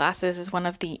blocking glasses is one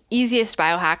of the easiest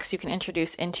biohacks you can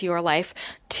introduce into your life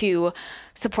to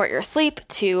support your sleep,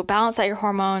 to balance out your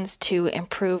hormones, to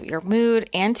improve your mood,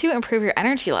 and to improve your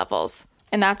energy levels.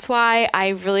 And that's why I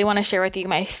really want to share with you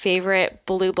my favorite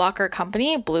blue blocker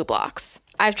company, BLUblox.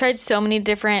 I've tried so many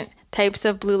different types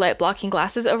of blue light blocking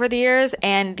glasses over the years,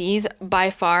 and these by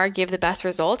far give the best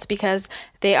results because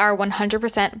they are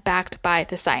 100% backed by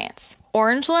the science.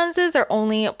 Orange lenses are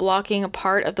only blocking a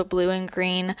part of the blue and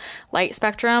green light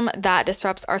spectrum that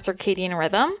disrupts our circadian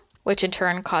rhythm, which in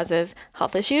turn causes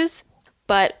health issues.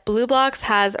 But BLUblox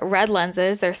has red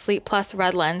lenses, their Sleep Plus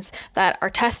red lens, that are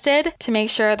tested to make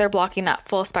sure they're blocking that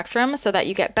full spectrum so that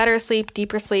you get better sleep,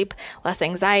 deeper sleep, less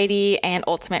anxiety, and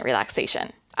ultimate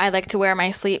relaxation. I like to wear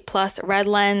my Sleep Plus red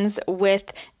lens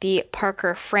with the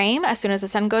Parker frame as soon as the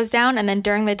sun goes down. And then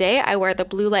during the day, I wear the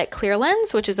blue light clear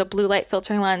lens, which is a blue light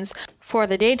filtering lens for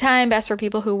the daytime, best for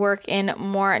people who work in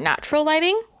more natural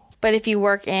lighting. But if you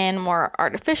work in more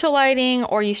artificial lighting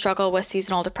or you struggle with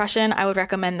seasonal depression, I would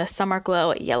recommend the Summer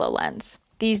Glow yellow lens.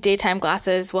 These daytime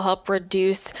glasses will help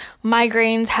reduce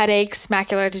migraines, headaches,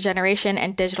 macular degeneration,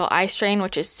 and digital eye strain,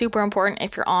 which is super important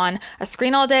if you're on a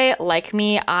screen all day. Like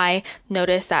me, I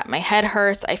notice that my head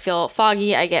hurts, I feel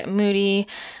foggy, I get moody.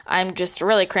 I'm just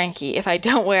really cranky if I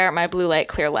don't wear my blue light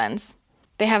clear lens.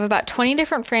 They have about 20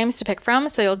 different frames to pick from,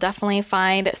 so you'll definitely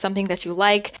find something that you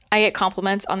like. I get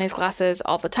compliments on these glasses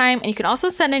all the time, and you can also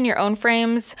send in your own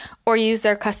frames or use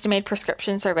their custom-made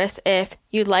prescription service if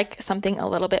you'd like something a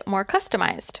little bit more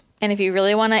customized. And if you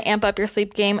really want to amp up your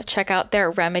sleep game, check out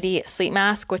their Remedy sleep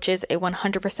mask, which is a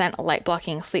 100% light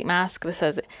blocking sleep mask. This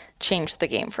has changed the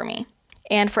game for me.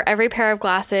 And for every pair of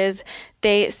glasses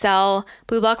they sell,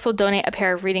 BLUblox will donate a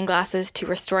pair of reading glasses to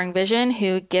Restoring Vision,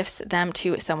 who gifts them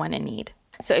to someone in need.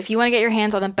 So if you want to get your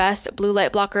hands on the best blue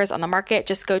light blockers on the market,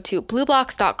 just go to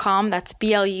blueblocks.com. That's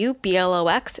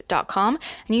BLUBLOX.com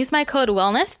and use my code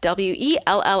WELLNESS,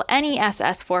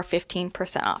 WELLNESS for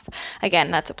 15% off.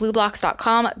 Again, that's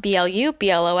blueblocks.com,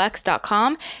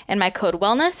 BLUBLOX.com, and my code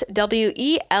WELLNESS,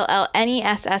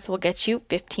 WELLNESS will get you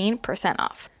 15%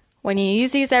 off. When you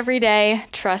use these every day,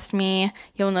 trust me,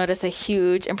 you'll notice a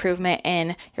huge improvement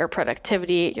in your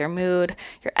productivity, your mood,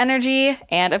 your energy,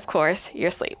 and of course, your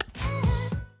sleep.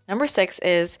 Number 6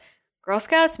 is Girl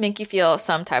Scouts make you feel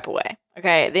some type of way.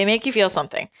 Okay, they make you feel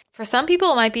something. For some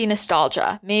people, it might be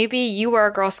nostalgia. Maybe you were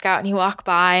a Girl Scout and you walk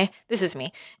by, this is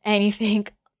me, and you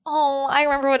think, oh, I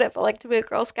remember what it felt like to be a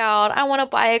Girl Scout. I want to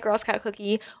buy a Girl Scout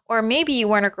cookie. Or maybe you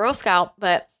weren't a Girl Scout,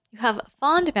 but you have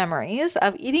fond memories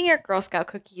of eating your Girl Scout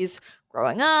cookies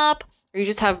growing up, or you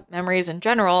just have memories in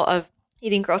general of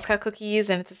eating Girl Scout cookies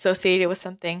and it's associated with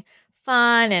something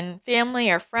fun and family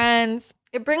or friends.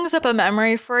 It brings up a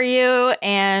memory for you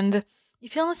and you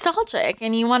feel nostalgic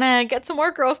and you want to get some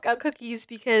more Girl Scout cookies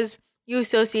because you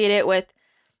associate it with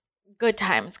good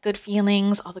times, good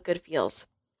feelings, all the good feels.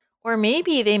 Or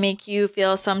maybe they make you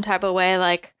feel some type of way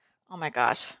like, oh my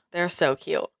gosh, they're so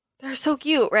cute. They're so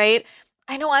cute, right?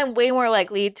 I know I'm way more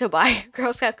likely to buy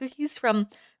Girl Scout cookies from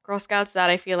Girl Scouts that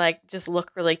I feel like just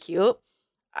look really cute.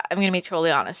 I'm going to be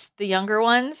totally honest. The younger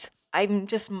ones, I'm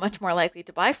just much more likely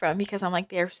to buy from because I'm like,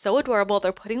 they're so adorable.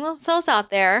 They're putting themselves out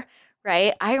there,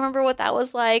 right? I remember what that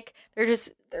was like. They're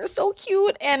so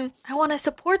cute and I want to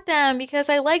support them because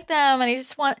I like them and I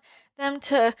just want them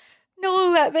to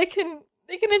know that they can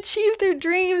achieve their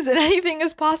dreams and anything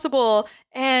is possible.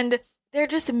 And they're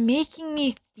just making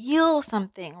me feel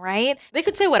something, right? They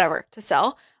could say whatever to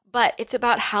sell, but it's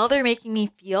about how they're making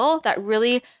me feel that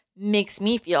really makes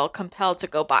me feel compelled to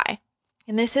go buy.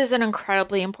 And this is an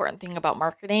incredibly important thing about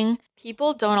marketing.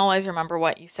 People don't always remember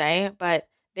what you say, but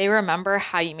they remember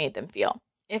how you made them feel.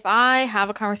 If I have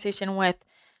a conversation with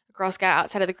a Girl Scout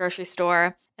outside of the grocery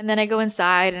store, and then I go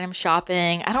inside and I'm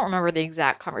shopping, I don't remember the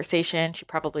exact conversation. She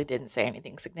probably didn't say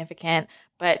anything significant,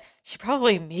 but she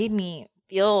probably made me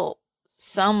feel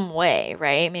some way,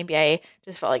 right? Maybe I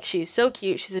just felt like she's so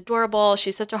cute, she's adorable,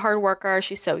 she's such a hard worker,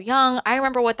 she's so young. I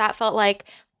remember what that felt like.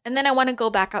 And then I want to go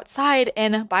back outside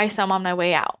and buy some on my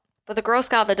way out. But the Girl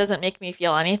Scout that doesn't make me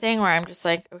feel anything, where I'm just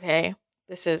like, okay,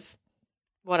 this is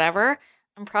whatever,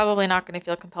 I'm probably not going to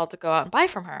feel compelled to go out and buy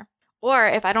from her. Or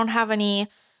if I don't have any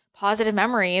positive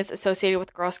memories associated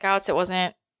with Girl Scouts, it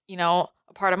wasn't, a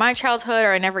part of my childhood,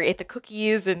 or I never ate the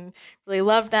cookies and really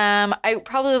loved them, I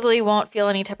probably won't feel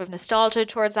any type of nostalgia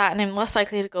towards that and I'm less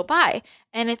likely to go buy.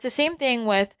 And it's the same thing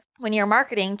with when you're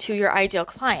marketing to your ideal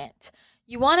client.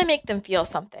 You want to make them feel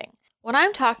something. When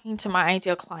I'm talking to my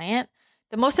ideal client,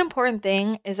 the most important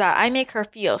thing is that I make her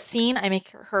feel seen, I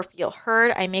make her feel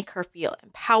heard, I make her feel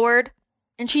empowered.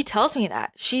 And she tells me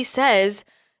that. She says,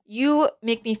 you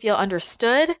make me feel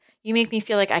understood. You make me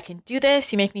feel like I can do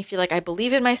this. You make me feel like I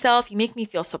believe in myself. You make me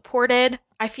feel supported.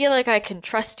 I feel like I can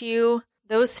trust you.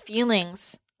 Those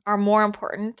feelings are more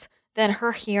important than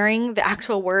her hearing the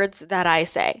actual words that I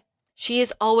say. She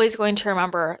is always going to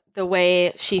remember the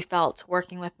way she felt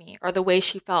working with me, or the way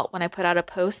she felt when I put out a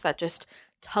post that just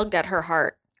tugged at her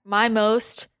heart. My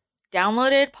most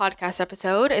downloaded podcast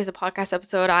episode is a podcast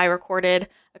episode I recorded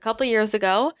a couple years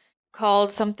ago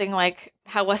called something like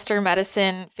How Western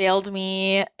Medicine Failed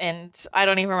Me, and I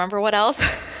don't even remember what else,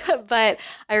 but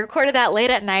I recorded that late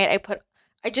at night.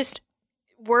 I just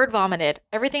word vomited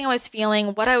everything I was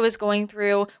feeling, what I was going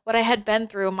through, what I had been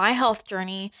through, my health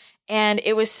journey, and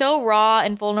it was so raw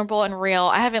and vulnerable and real.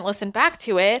 I haven't listened back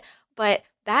to it, but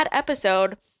that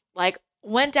episode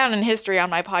went down in history on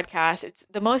my podcast. It's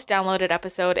the most downloaded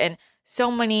episode, and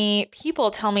so many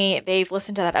people tell me they've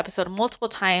listened to that episode multiple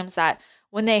times, that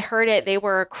when they heard it, they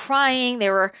were crying, they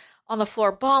were on the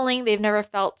floor bawling. They've never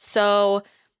felt so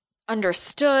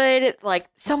understood, like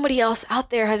somebody else out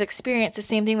there has experienced the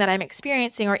same thing that I'm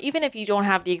experiencing. Or even if you don't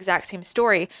have the exact same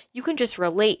story, you can just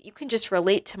relate. You can just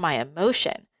relate to my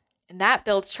emotion. And that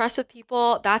builds trust with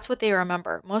people. That's what they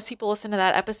remember. Most people listen to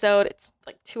that episode. It's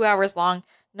like 2 hours long.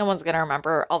 No one's going to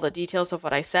remember all the details of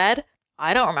what I said.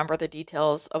 I don't remember the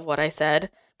details of what I said,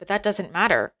 but that doesn't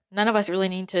matter. None of us really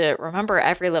need to remember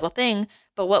every little thing,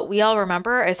 but what we all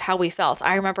remember is how we felt.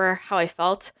 I remember how I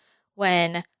felt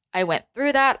when I went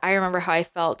through that. I remember how I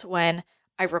felt when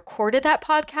I recorded that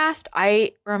podcast.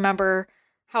 I remember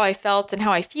how I felt and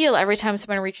how I feel every time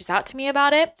someone reaches out to me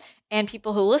about it. And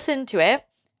people who listen to it,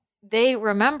 they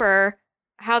remember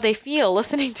how they feel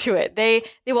listening to it. They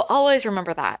will always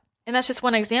remember that. And that's just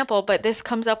one example, but this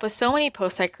comes up with so many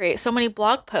posts I create, so many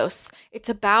blog posts. It's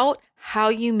about how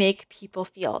you make people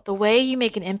feel. The way you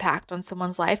make an impact on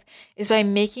someone's life is by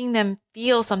making them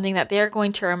feel something that they're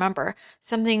going to remember,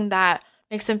 something that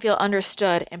makes them feel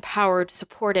understood, empowered,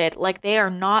 supported, like they are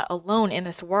not alone in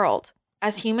this world.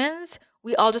 As humans,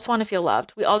 we all just want to feel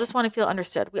loved. We all just want to feel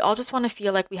understood. We all just want to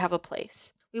feel like we have a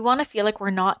place. We want to feel like we're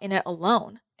not in it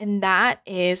alone. And that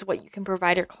is what you can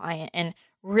provide your client and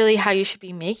really how you should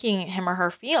be making him or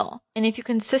her feel. And if you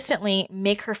consistently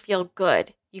make her feel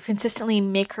good, you consistently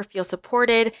make her feel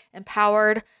supported,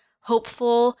 empowered,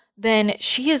 hopeful, then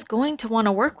she is going to want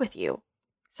to work with you.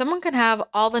 Someone can have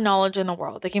all the knowledge in the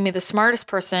world. They can be the smartest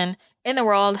person in the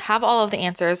world, have all of the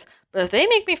answers, but if they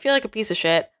make me feel like a piece of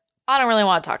shit, I don't really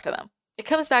want to talk to them. It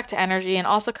comes back to energy and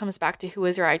also comes back to who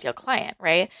is your ideal client,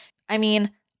 right? I mean,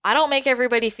 I don't make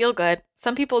everybody feel good.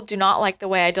 Some people do not like the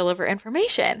way I deliver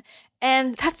information,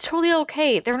 and that's totally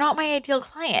okay. They're not my ideal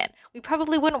client. We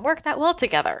probably wouldn't work that well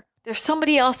together. There's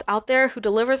somebody else out there who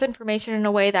delivers information in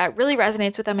a way that really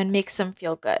resonates with them and makes them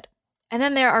feel good. And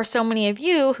then there are so many of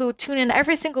you who tune in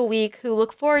every single week, who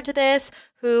look forward to this,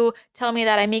 who tell me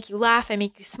that I make you laugh, I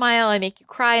make you smile, I make you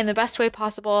cry in the best way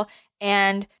possible.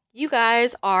 And you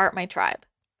guys are my tribe.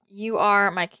 You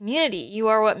are my community. You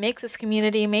are what makes this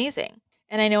community amazing.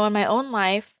 And I know in my own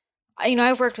life,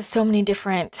 I've worked with so many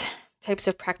different types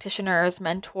of practitioners,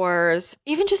 mentors,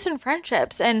 even just in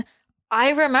friendships. And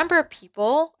I remember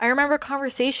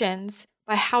conversations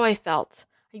by how I felt.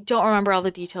 I don't remember all the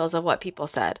details of what people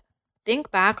said.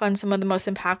 Think back on some of the most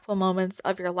impactful moments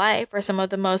of your life, or some of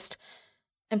the most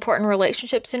important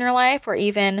relationships in your life, or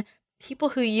even people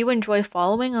who you enjoy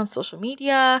following on social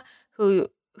media,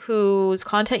 whose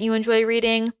content you enjoy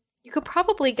reading. You could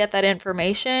probably get that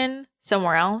information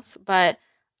somewhere else, but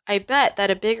I bet that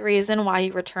a big reason why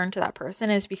you return to that person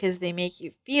is because they make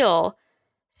you feel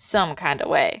some kind of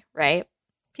way, right?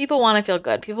 People want to feel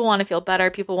good. People want to feel better.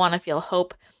 People want to feel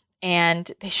hope,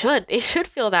 and they should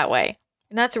feel that way.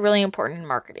 And that's really important in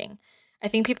marketing. I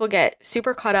think people get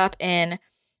super caught up in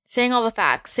saying all the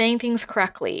facts, saying things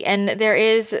correctly. And there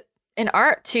is an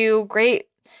art to great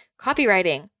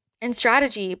copywriting and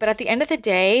strategy. But at the end of the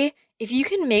day, if you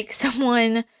can make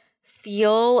someone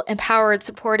feel empowered,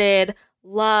 supported,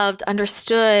 loved,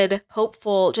 understood,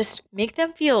 hopeful, just make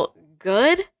them feel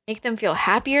good, make them feel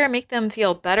happier, make them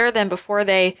feel better than before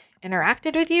they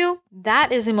interacted with you,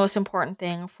 that is the most important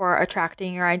thing for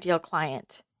attracting your ideal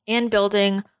client and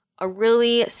building a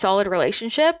really solid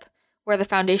relationship where the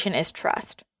foundation is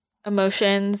trust.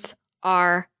 Emotions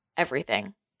are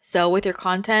everything. So with your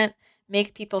content,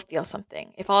 make people feel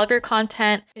something. If all of your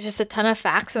content is just a ton of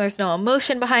facts and there's no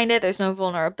emotion behind it, there's no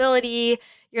vulnerability,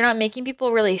 you're not making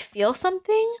people really feel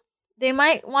something, they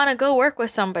might want to go work with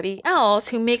somebody else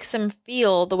who makes them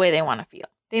feel the way they want to feel.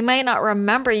 They might not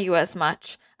remember you as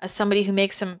much as somebody who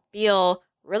makes them feel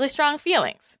really strong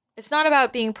feelings. It's not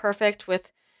about being perfect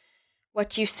with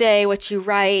what you say, what you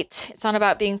write. It's not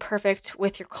about being perfect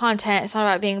with your content. It's not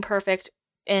about being perfect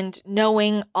and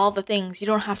knowing all the things. You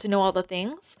don't have to know all the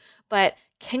things, but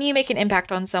can you make an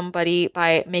impact on somebody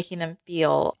by making them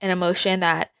feel an emotion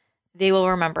that they will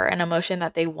remember, an emotion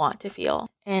that they want to feel?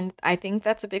 And I think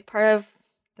that's a big part of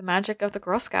the magic of the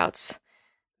Girl Scouts.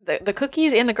 The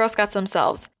cookies and the Girl Scouts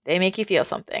themselves, they make you feel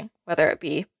something, whether it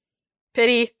be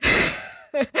pity,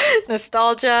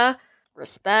 nostalgia,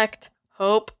 respect,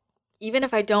 hope. Even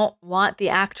if I don't want the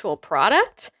actual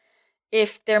product,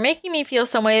 if they're making me feel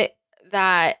some way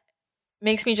that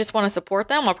makes me just want to support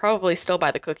them, I'll probably still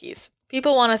buy the cookies.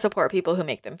 People want to support people who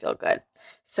make them feel good.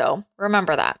 So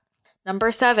remember that.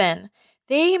 Number 7,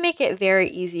 they make it very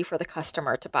easy for the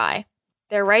customer to buy.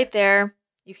 They're right there.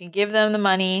 You can give them the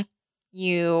money.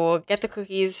 You get the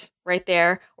cookies right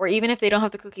there. Or even if they don't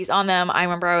have the cookies on them, I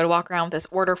remember I would walk around with this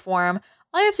order form.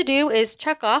 All you have to do is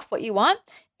check off what you want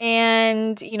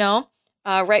and,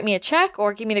 write me a check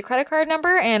or give me the credit card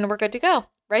number and we're good to go.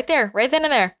 Right there, right then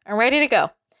and there. I'm ready to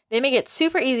go. They make it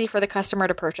super easy for the customer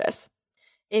to purchase.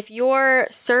 If your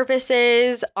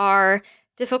services are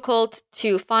difficult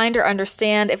to find or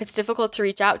understand, if it's difficult to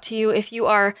reach out to you, if you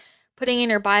are putting in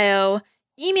your bio,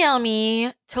 email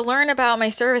me to learn about my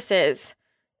services.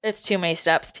 It's too many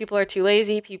steps. People are too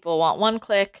lazy. People want one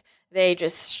click. They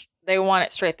want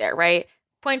it straight there, right?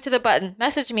 Point to the button,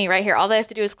 message me right here. All they have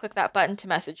to do is click that button to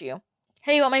message you.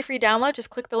 Hey, you want my free download?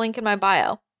 Just click the link in my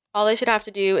bio. All they should have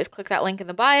to do is click that link in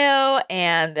the bio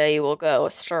and they will go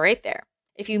straight there.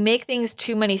 If you make things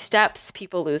too many steps,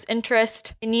 people lose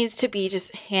interest. It needs to be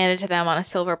just handed to them on a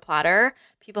silver platter.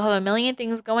 People have a million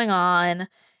things going on.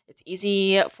 It's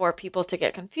easy for people to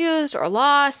get confused or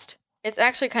lost. It's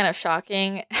actually kind of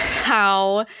shocking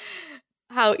how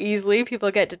how easily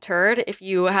people get deterred if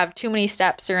you have too many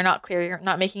steps or you're not clear, you're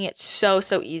not making it so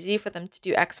easy for them to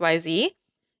do XYZ.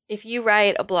 If you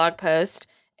write a blog post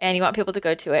and you want people to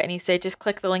go to it and you say, just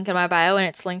click the link in my bio and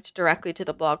it's linked directly to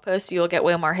the blog post, you'll get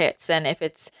way more hits than if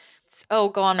it's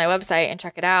go on my website and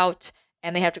check it out.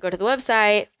 And they have to go to the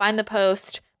website, find the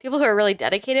post. People who are really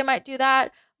dedicated might do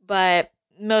that, but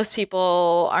most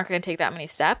people aren't going to take that many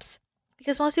steps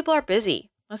because most people are busy.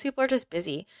 Most people are just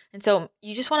busy. And so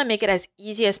you just want to make it as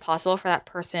easy as possible for that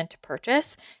person to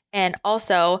purchase. And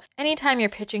also, anytime you're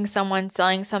pitching someone,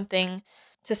 selling something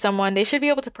to someone, they should be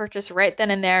able to purchase right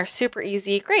then and there. Super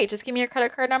easy. Great. Just give me your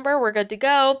credit card number. We're good to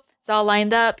go. It's all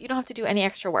lined up. You don't have to do any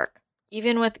extra work.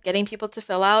 Even with getting people to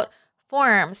fill out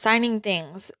forms, signing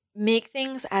things, make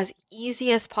things as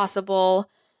easy as possible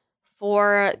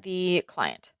for the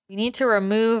client. We need to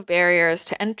remove barriers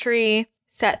to entry,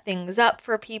 set things up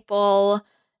for people.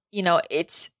 You know,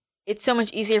 it's so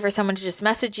much easier for someone to just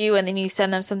message you and then you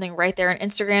send them something right there on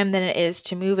Instagram than it is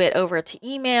to move it over to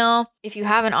email. If you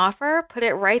have an offer, put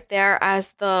it right there as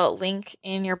the link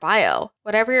in your bio.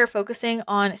 Whatever you're focusing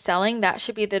on selling, that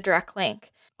should be the direct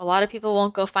link. A lot of people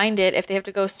won't go find it if they have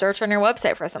to go search on your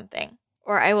website for something.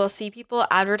 Or I will see people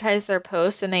advertise their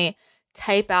posts and they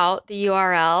type out the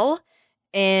URL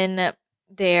in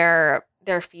their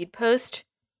feed post.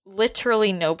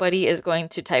 Literally nobody is going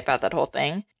to type out that whole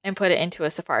thing and put it into a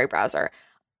Safari browser.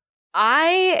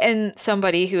 I am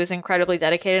somebody who is incredibly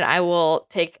dedicated. I will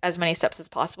take as many steps as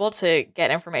possible to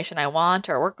get information I want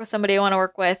or work with somebody I want to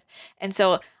work with. And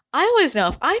so I always know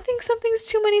if I think something's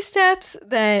too many steps,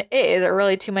 then it is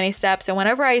really too many steps. And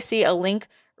whenever I see a link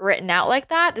written out like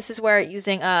that, this is where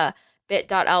using a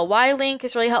bit.ly link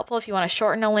is really helpful. If you want to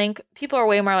shorten a link, people are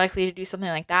way more likely to do something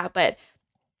like that. But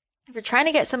if you're trying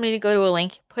to get somebody to go to a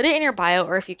link, put it in your bio,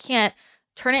 or if you can't,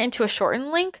 turn it into a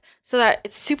shortened link so that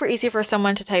it's super easy for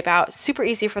someone to type out, super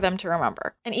easy for them to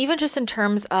remember. And even just in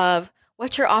terms of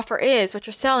what your offer is, what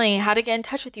you're selling, how to get in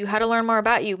touch with you, how to learn more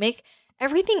about you, make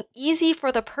everything easy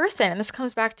for the person. And this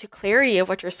comes back to clarity of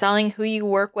what you're selling, who you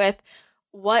work with,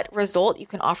 what result you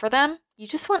can offer them. You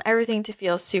just want everything to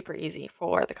feel super easy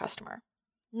for the customer.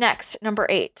 Next, number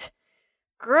 8.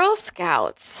 Girl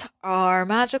Scouts are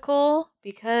magical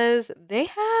because they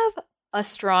have a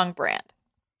strong brand.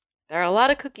 There are a lot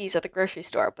of cookies at the grocery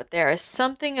store, but there is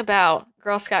something about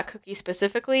Girl Scout cookies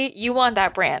specifically. You want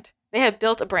that brand. They have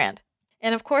built a brand.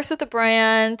 And of course, with the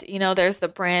brand, you know, there's the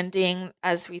branding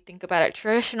as we think about it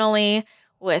traditionally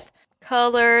with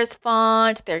colors,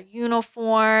 font, their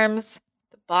uniforms.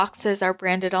 The boxes are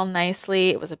branded all nicely.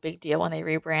 It was a big deal when they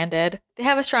rebranded. They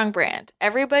have a strong brand.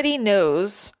 Everybody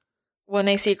knows when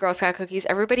they see Girl Scout cookies.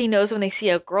 Everybody knows when they see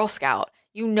a Girl Scout.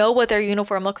 You know what their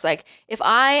uniform looks like. If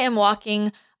I am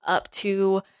walking up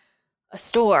to a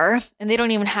store and they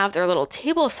don't even have their little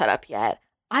table set up yet,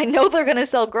 I know they're going to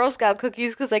sell Girl Scout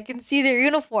cookies because I can see their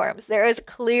uniforms. There is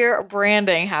clear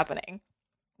branding happening.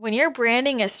 When your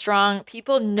branding is strong,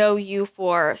 people know you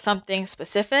for something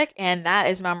specific, and that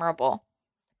is memorable.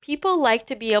 People like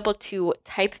to be able to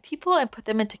type people and put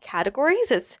them into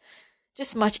categories. It's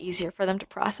just much easier for them to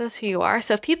process who you are.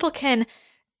 So if people can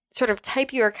sort of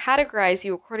type you or categorize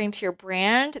you according to your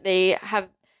brand, they have,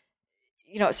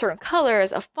 you know, certain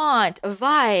colors, a font, a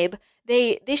vibe,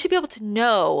 they should be able to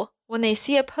know when they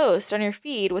see a post on your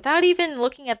feed without even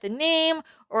looking at the name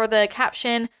or the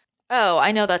caption, oh,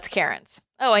 I know that's Karen's.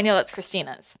 Oh, I know that's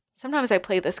Christina's. Sometimes I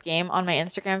play this game on my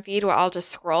Instagram feed where I'll just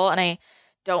scroll and I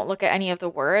don't look at any of the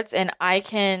words and I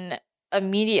can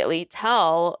immediately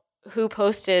tell who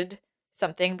posted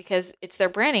something because it's their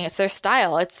branding, it's their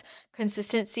style, it's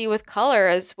consistency with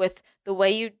colors, with the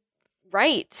way you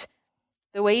write,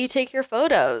 the way you take your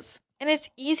photos. And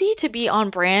it's easy to be on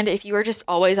brand if you are just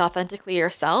always authentically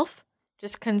yourself.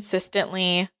 Just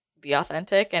consistently be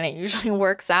authentic and it usually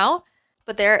works out.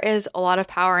 But there is a lot of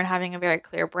power in having a very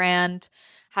clear brand,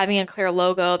 having a clear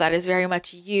logo that is very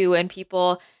much you, and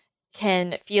people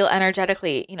can feel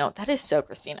energetically, you know, that is so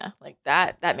Christina. Like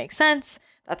that makes sense.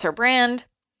 That's her brand.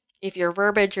 If your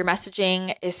verbiage, your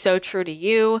messaging is so true to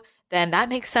you, then that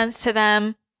makes sense to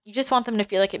them. You just want them to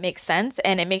feel like it makes sense,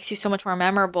 and it makes you so much more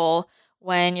memorable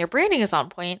when your branding is on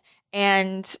point.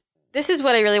 And this is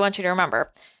what I really want you to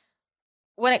remember.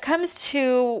 When it comes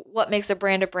to what makes a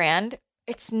brand,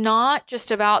 it's not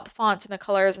just about the fonts and the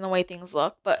colors and the way things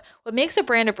look, but what makes a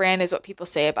brand is what people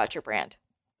say about your brand.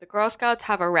 The Girl Scouts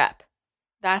have a rep.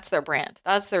 That's their brand.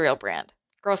 That's the real brand.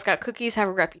 Girl Scout cookies have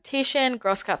a reputation.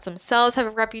 Girl Scouts themselves have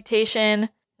a reputation.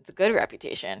 It's a good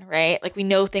reputation, right? Like we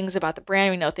know things about the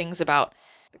brand. We know things about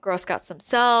the Girl Scouts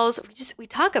themselves. We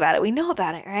talk about it. We know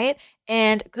about it, right?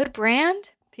 And good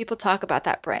brand, people talk about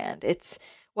that brand. It's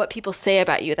what people say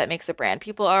about you that makes a brand.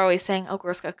 People are always saying, oh,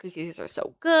 Girl Scout cookies are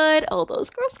so good. Oh, those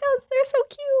Girl Scouts, they're so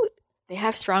cute. They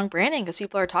have strong branding because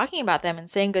people are talking about them and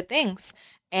saying good things.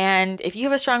 And if you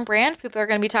have a strong brand, people are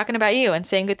going to be talking about you and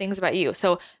saying good things about you.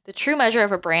 So the true measure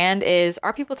of a brand is,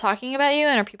 are people talking about you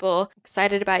and are people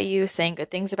excited about you, saying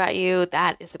good things about you?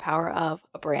 That is the power of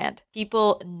a brand.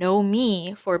 People know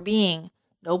me for being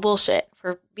no bullshit,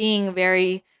 for being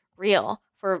very real,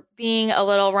 for being a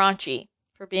little raunchy,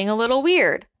 for being a little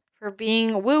weird, for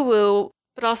being woo-woo,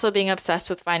 but also being obsessed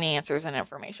with finding answers and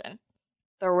information.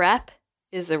 The rep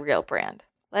is the real brand.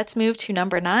 Let's move to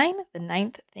number 9, the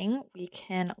 9th thing we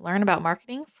can learn about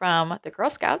marketing from the Girl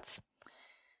Scouts.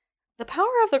 The power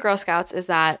of the Girl Scouts is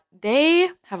that they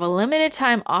have a limited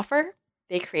time offer.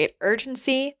 They create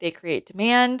urgency, they create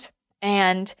demand,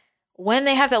 and when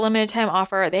they have that limited time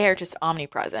offer, they are just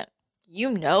omnipresent. You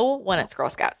know when it's Girl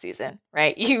Scout season,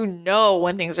 right? You know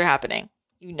when things are happening.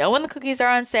 You know when the cookies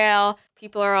are on sale.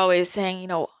 People are always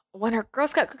saying, when are Girl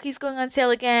Scout cookies going on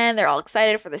sale again? They're all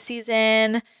excited for the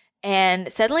season.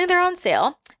 And suddenly they're on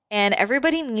sale and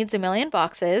everybody needs 1 million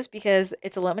boxes because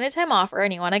it's a limited time offer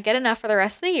and you want to get enough for the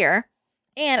rest of the year.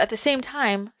 And at the same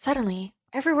time, suddenly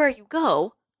everywhere you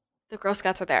go, the Girl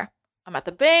Scouts are there. I'm at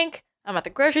the bank, I'm at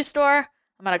the grocery store,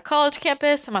 I'm at a college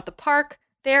campus, I'm at the park.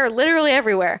 They're literally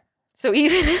everywhere. So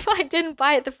even if I didn't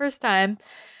buy it the first time,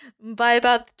 by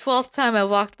about the 12th time I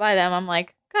walked by them, I'm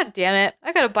like, God damn it,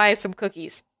 I gotta buy some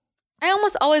cookies. I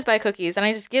almost always buy cookies and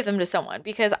I just give them to someone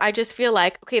because I just feel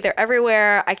like, okay, they're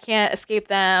everywhere. I can't escape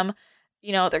them.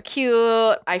 They're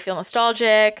cute. I feel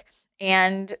nostalgic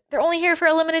and they're only here for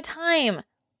a limited time.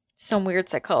 Some weird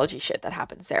psychology shit that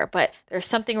happens there, but there's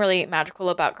something really magical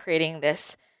about creating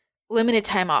this limited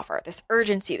time offer, this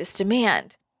urgency, this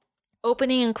demand,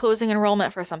 opening and closing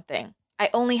enrollment for something.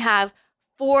 I only have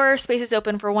 4 spaces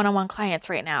open for one-on-one clients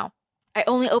right now. I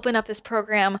only open up this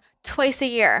program twice a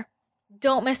year.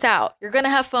 Don't miss out. You're going to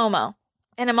have FOMO.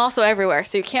 And I'm also everywhere,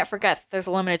 so you can't forget that there's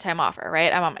a limited time offer,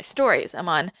 right? I'm on my stories. I'm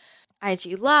on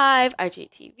IG Live,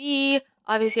 IGTV,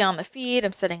 obviously on the feed.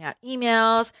 I'm sending out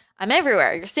emails. I'm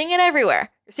everywhere. You're seeing it everywhere.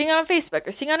 You're seeing it on Facebook.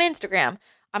 You're seeing it on Instagram.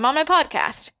 I'm on my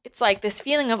podcast. It's like this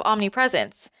feeling of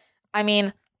omnipresence. I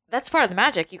mean, that's part of the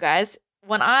magic, you guys.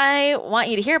 When I want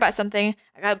you to hear about something,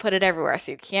 I got to put it everywhere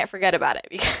so you can't forget about it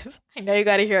because I know you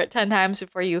got to hear it 10 times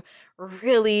before you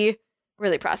really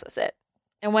process it.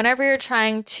 And whenever you're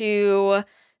trying to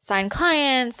sign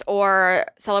clients or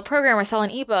sell a program or sell an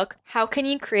ebook, how can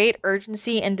you create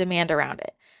urgency and demand around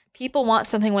it? People want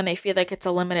something when they feel like it's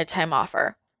a limited time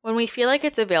offer. When we feel like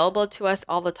it's available to us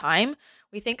all the time,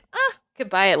 we think, I could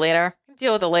buy it later,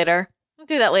 deal with it later, I'll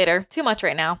do that later, too much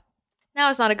right now. Now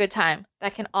is not a good time.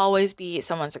 That can always be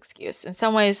someone's excuse. In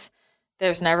some ways,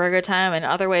 there's never a good time. In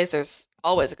other ways, there's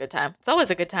always a good time. It's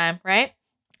always a good time, right?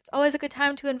 It's always a good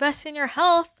time to invest in your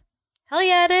health. Hell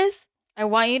yeah, it is. I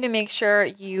want you to make sure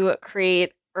you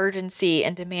create urgency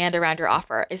and demand around your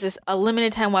offer. Is this a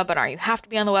limited time webinar? You have to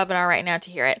be on the webinar right now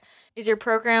to hear it. Is your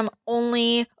program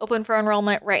only open for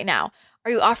enrollment right now?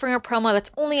 Are you offering a promo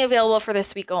that's only available for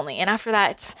this week only? And after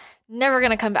that, it's never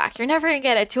going to come back. You're never going to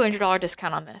get a $200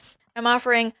 discount on this. I'm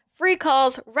offering free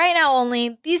calls right now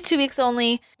only, these 2 weeks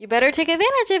only. You better take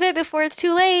advantage of it before it's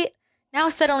too late. Now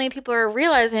suddenly people are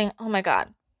realizing, oh my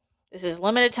God, this is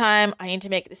limited time. I need to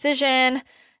make a decision.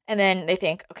 And then they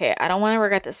think, okay, I don't want to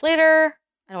regret this later.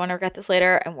 I'm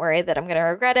worried that I'm going to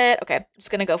regret it. Okay, I'm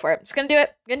just going to go for it. I'm just going to do it.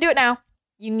 I'm going to do it now.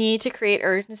 You need to create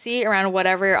urgency around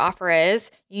whatever your offer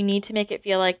is. You need to make it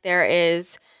feel like there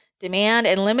is demand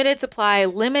and limited supply,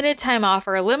 limited time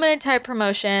offer, limited time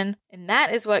promotion. And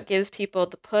that is what gives people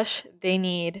the push they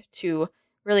need to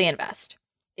really invest.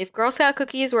 If Girl Scout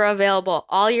cookies were available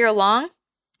all year long,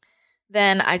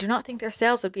 then I do not think their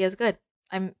sales would be as good.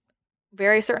 I'm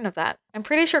very certain of that. I'm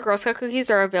pretty sure Girl Scout cookies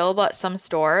are available at some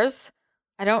stores.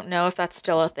 I don't know if that's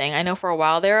still a thing. I know for a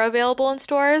while they were available in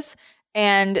stores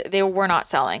and they were not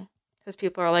selling because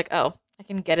people are like, oh, I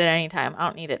can get it anytime. I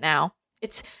don't need it now.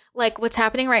 It's like what's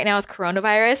happening right now with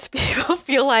coronavirus. People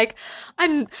feel like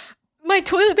my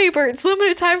toilet paper, it's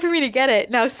limited time for me to get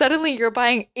it. Now suddenly you're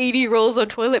buying 80 rolls of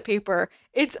toilet paper.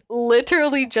 It's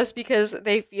literally just because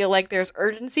they feel like there's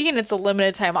urgency and it's a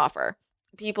limited time offer.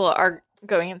 People are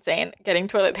going insane getting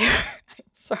toilet paper.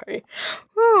 Sorry.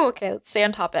 Woo, okay, let's stay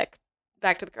on topic.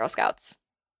 Back to the Girl Scouts.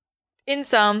 In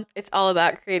sum, it's all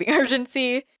about creating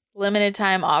urgency, limited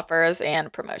time offers,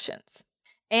 and promotions.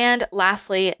 And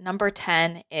lastly, number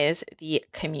 10 is the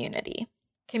community.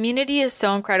 Community is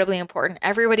so incredibly important.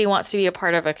 Everybody wants to be a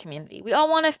part of a community. We all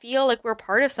want to feel like we're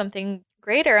part of something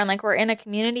greater and like we're in a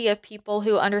community of people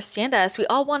who understand us. We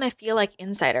all want to feel like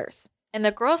insiders. And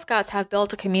the Girl Scouts have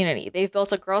built a community. They've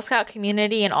built a Girl Scout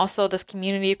community and also this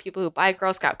community of people who buy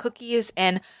Girl Scout cookies.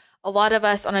 And a lot of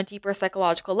us on a deeper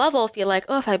psychological level feel like,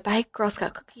 oh, if I buy Girl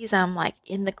Scout cookies, I'm like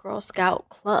in the Girl Scout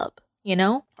club, you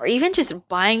know? Or even just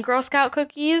buying Girl Scout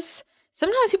cookies.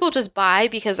 Sometimes people just buy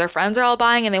because their friends are all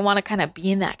buying and they want to kind of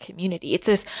be in that community. It's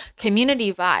this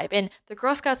community vibe. And the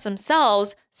Girl Scouts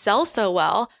themselves sell so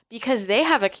well because they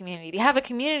have a community. They have a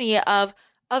community of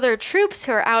other troops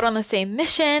who are out on the same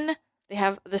mission. They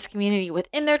have this community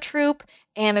within their troop.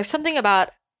 And there's something about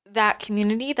that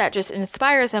community that just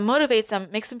inspires them, motivates them,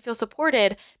 makes them feel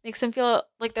supported, makes them feel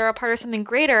like they're a part of something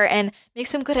greater, and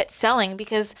makes them good at selling.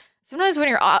 Because sometimes when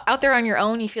you're out there on your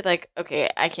own, you feel like, okay,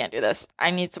 I can't do this.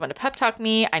 I need someone to pep talk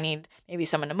me. I need maybe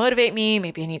someone to motivate me.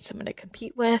 Maybe I need someone to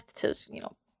compete with to,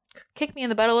 kick me in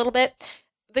the butt a little bit.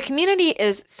 The community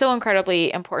is so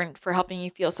incredibly important for helping you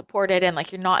feel supported and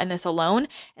like you're not in this alone.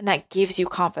 And that gives you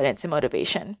confidence and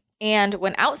motivation. And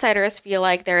when outsiders feel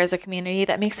like there is a community,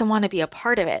 that makes them want to be a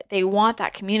part of it. They want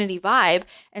that community vibe.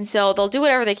 And so they'll do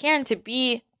whatever they can to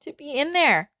be in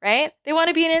there, right? They want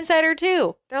to be an insider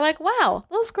too. They're like, wow,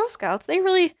 those Girl Scouts,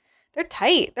 they're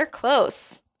tight. They're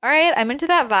close. All right, I'm into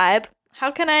that vibe. How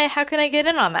can I get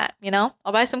in on that?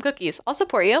 I'll buy some cookies. I'll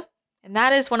support you. And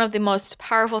that is one of the most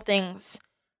powerful things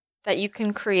that you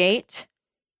can create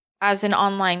as an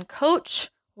online coach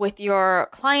with your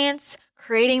clients,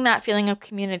 creating that feeling of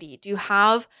community. Do you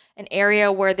have an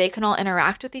area where they can all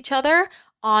interact with each other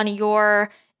on your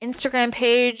Instagram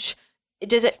page?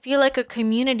 Does it feel like a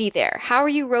community there? How are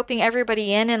you roping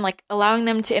everybody in and like allowing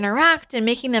them to interact and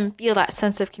making them feel that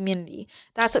sense of community?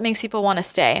 That's what makes people want to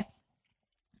stay.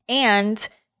 And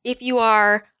if you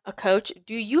are a coach,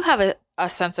 do you have a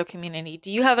sense of community?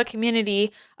 Do you have a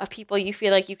community of people you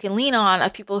feel like you can lean on,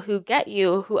 of people who get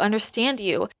you, who understand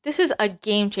you? This is a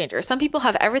game changer. Some people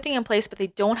have everything in place, but they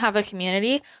don't have a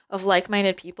community of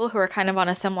like-minded people who are kind of on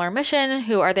a similar mission,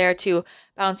 who are there to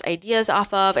bounce ideas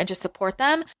off of and just support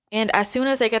them. And as soon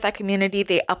as they get that community,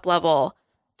 they up-level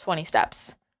 20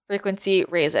 steps. Frequency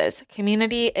raises.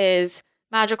 Community is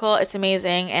magical. It's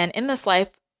amazing. And in this life,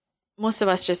 most of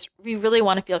us we really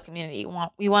want to feel community.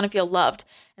 We want to feel loved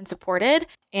and supported.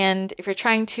 And if you're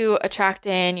trying to attract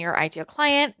in your ideal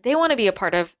client, they want to be a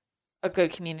part of a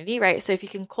good community, right? So if you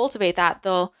can cultivate that,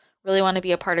 they'll really want to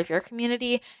be a part of your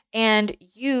community. And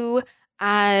you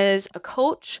as a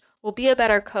coach will be a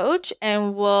better coach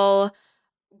and will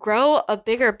grow a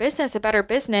bigger business, a better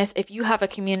business if you have a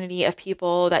community of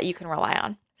people that you can rely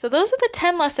on. So those are the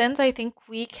 10 lessons I think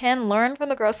we can learn from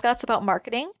the Girl Scouts about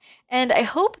marketing. And I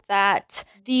hope that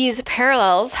these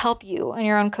parallels help you in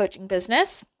your own coaching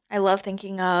business. I love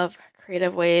thinking of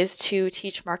creative ways to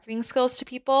teach marketing skills to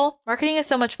people. Marketing is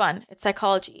so much fun. It's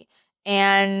psychology.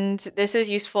 And this is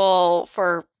useful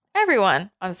for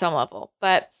everyone on some level.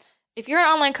 But if you're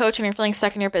an online coach and you're feeling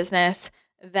stuck in your business,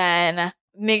 then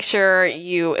make sure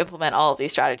you implement all of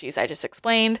these strategies I just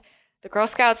explained. The Girl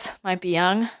Scouts might be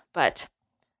young, but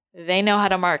they know how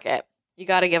to market. You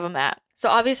got to give them that. So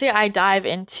obviously I dive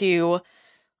into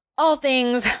all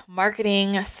things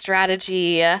marketing,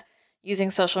 strategy,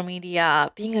 using social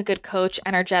media, being a good coach,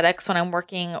 energetics when I'm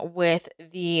working with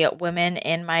the women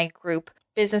in my group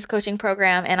business coaching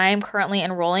program. And I am currently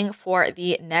enrolling for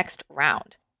the next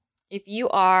round. If you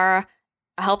are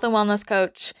a health and wellness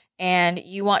coach and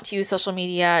you want to use social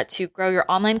media to grow your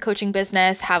online coaching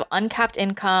business, have uncapped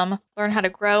income, learn how to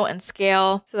grow and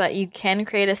scale so that you can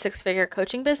create a 6-figure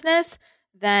coaching business,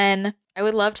 then I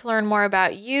would love to learn more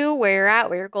about you, where you're at,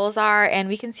 what your goals are, and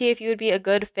we can see if you would be a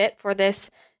good fit for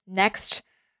this next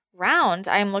round.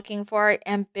 I'm looking for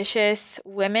ambitious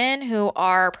women who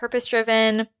are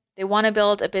purpose-driven. They want to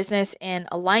build a business in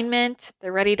alignment.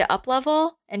 They're ready to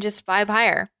up-level and just vibe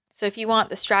higher. So if you want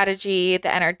the strategy,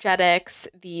 the energetics,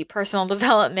 the personal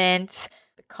development,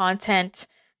 the content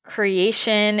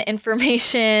creation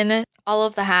information, all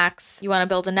of the hacks, you want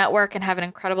to build a network and have an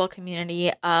incredible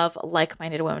community of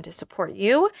like-minded women to support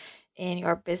you in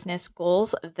your business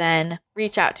goals, then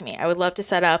reach out to me. I would love to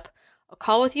set up a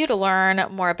call with you to learn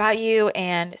more about you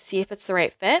and see if it's the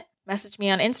right fit. Message me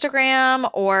on Instagram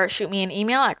or shoot me an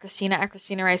email at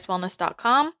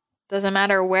Christina@ChristinaRiceWellness.com. Doesn't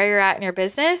matter where you're at in your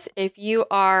business. If you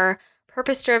are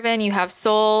purpose-driven, you have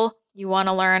soul, you want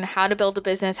to learn how to build a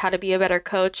business, how to be a better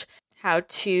coach, how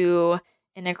to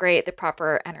integrate the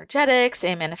proper energetics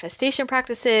and manifestation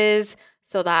practices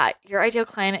so that your ideal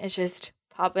client is just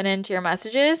popping into your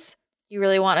messages, you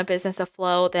really want a business to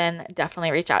flow, then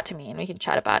definitely reach out to me and we can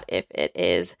chat about if it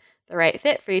is the right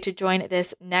fit for you to join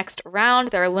this next round.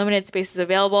 There are limited spaces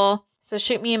available, so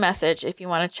shoot me a message if you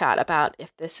want to chat about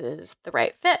if this is the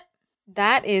right fit.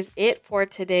 That is it for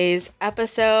today's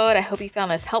episode. I hope you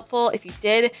found this helpful. If you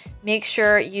did, make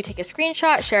sure you take a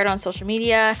screenshot, share it on social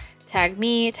media, tag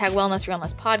me, tag Wellness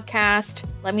Realness Podcast.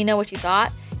 Let me know what you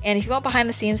thought. And if you want behind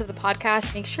the scenes of the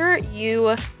podcast, make sure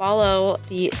you follow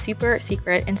the super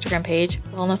secret Instagram page,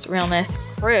 Wellness Realness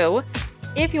Crew.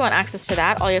 If you want access to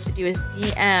that, all you have to do is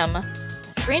DM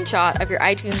a screenshot of your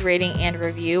iTunes rating and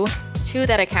review to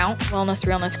that account, Wellness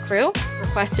Realness Crew.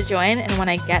 Request to join, and when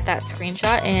I get that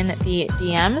screenshot in the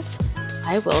DMs,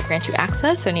 I will grant you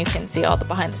access and you can see all the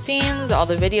behind the scenes, all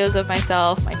the videos of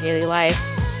myself, my daily life.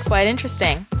 It's quite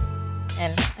interesting.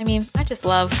 And I mean, I just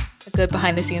love a good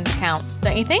behind the scenes account,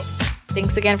 don't you think?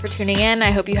 Thanks again for tuning in.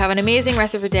 I hope you have an amazing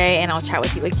rest of your day, and I'll chat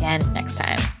with you again next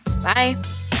time. Bye.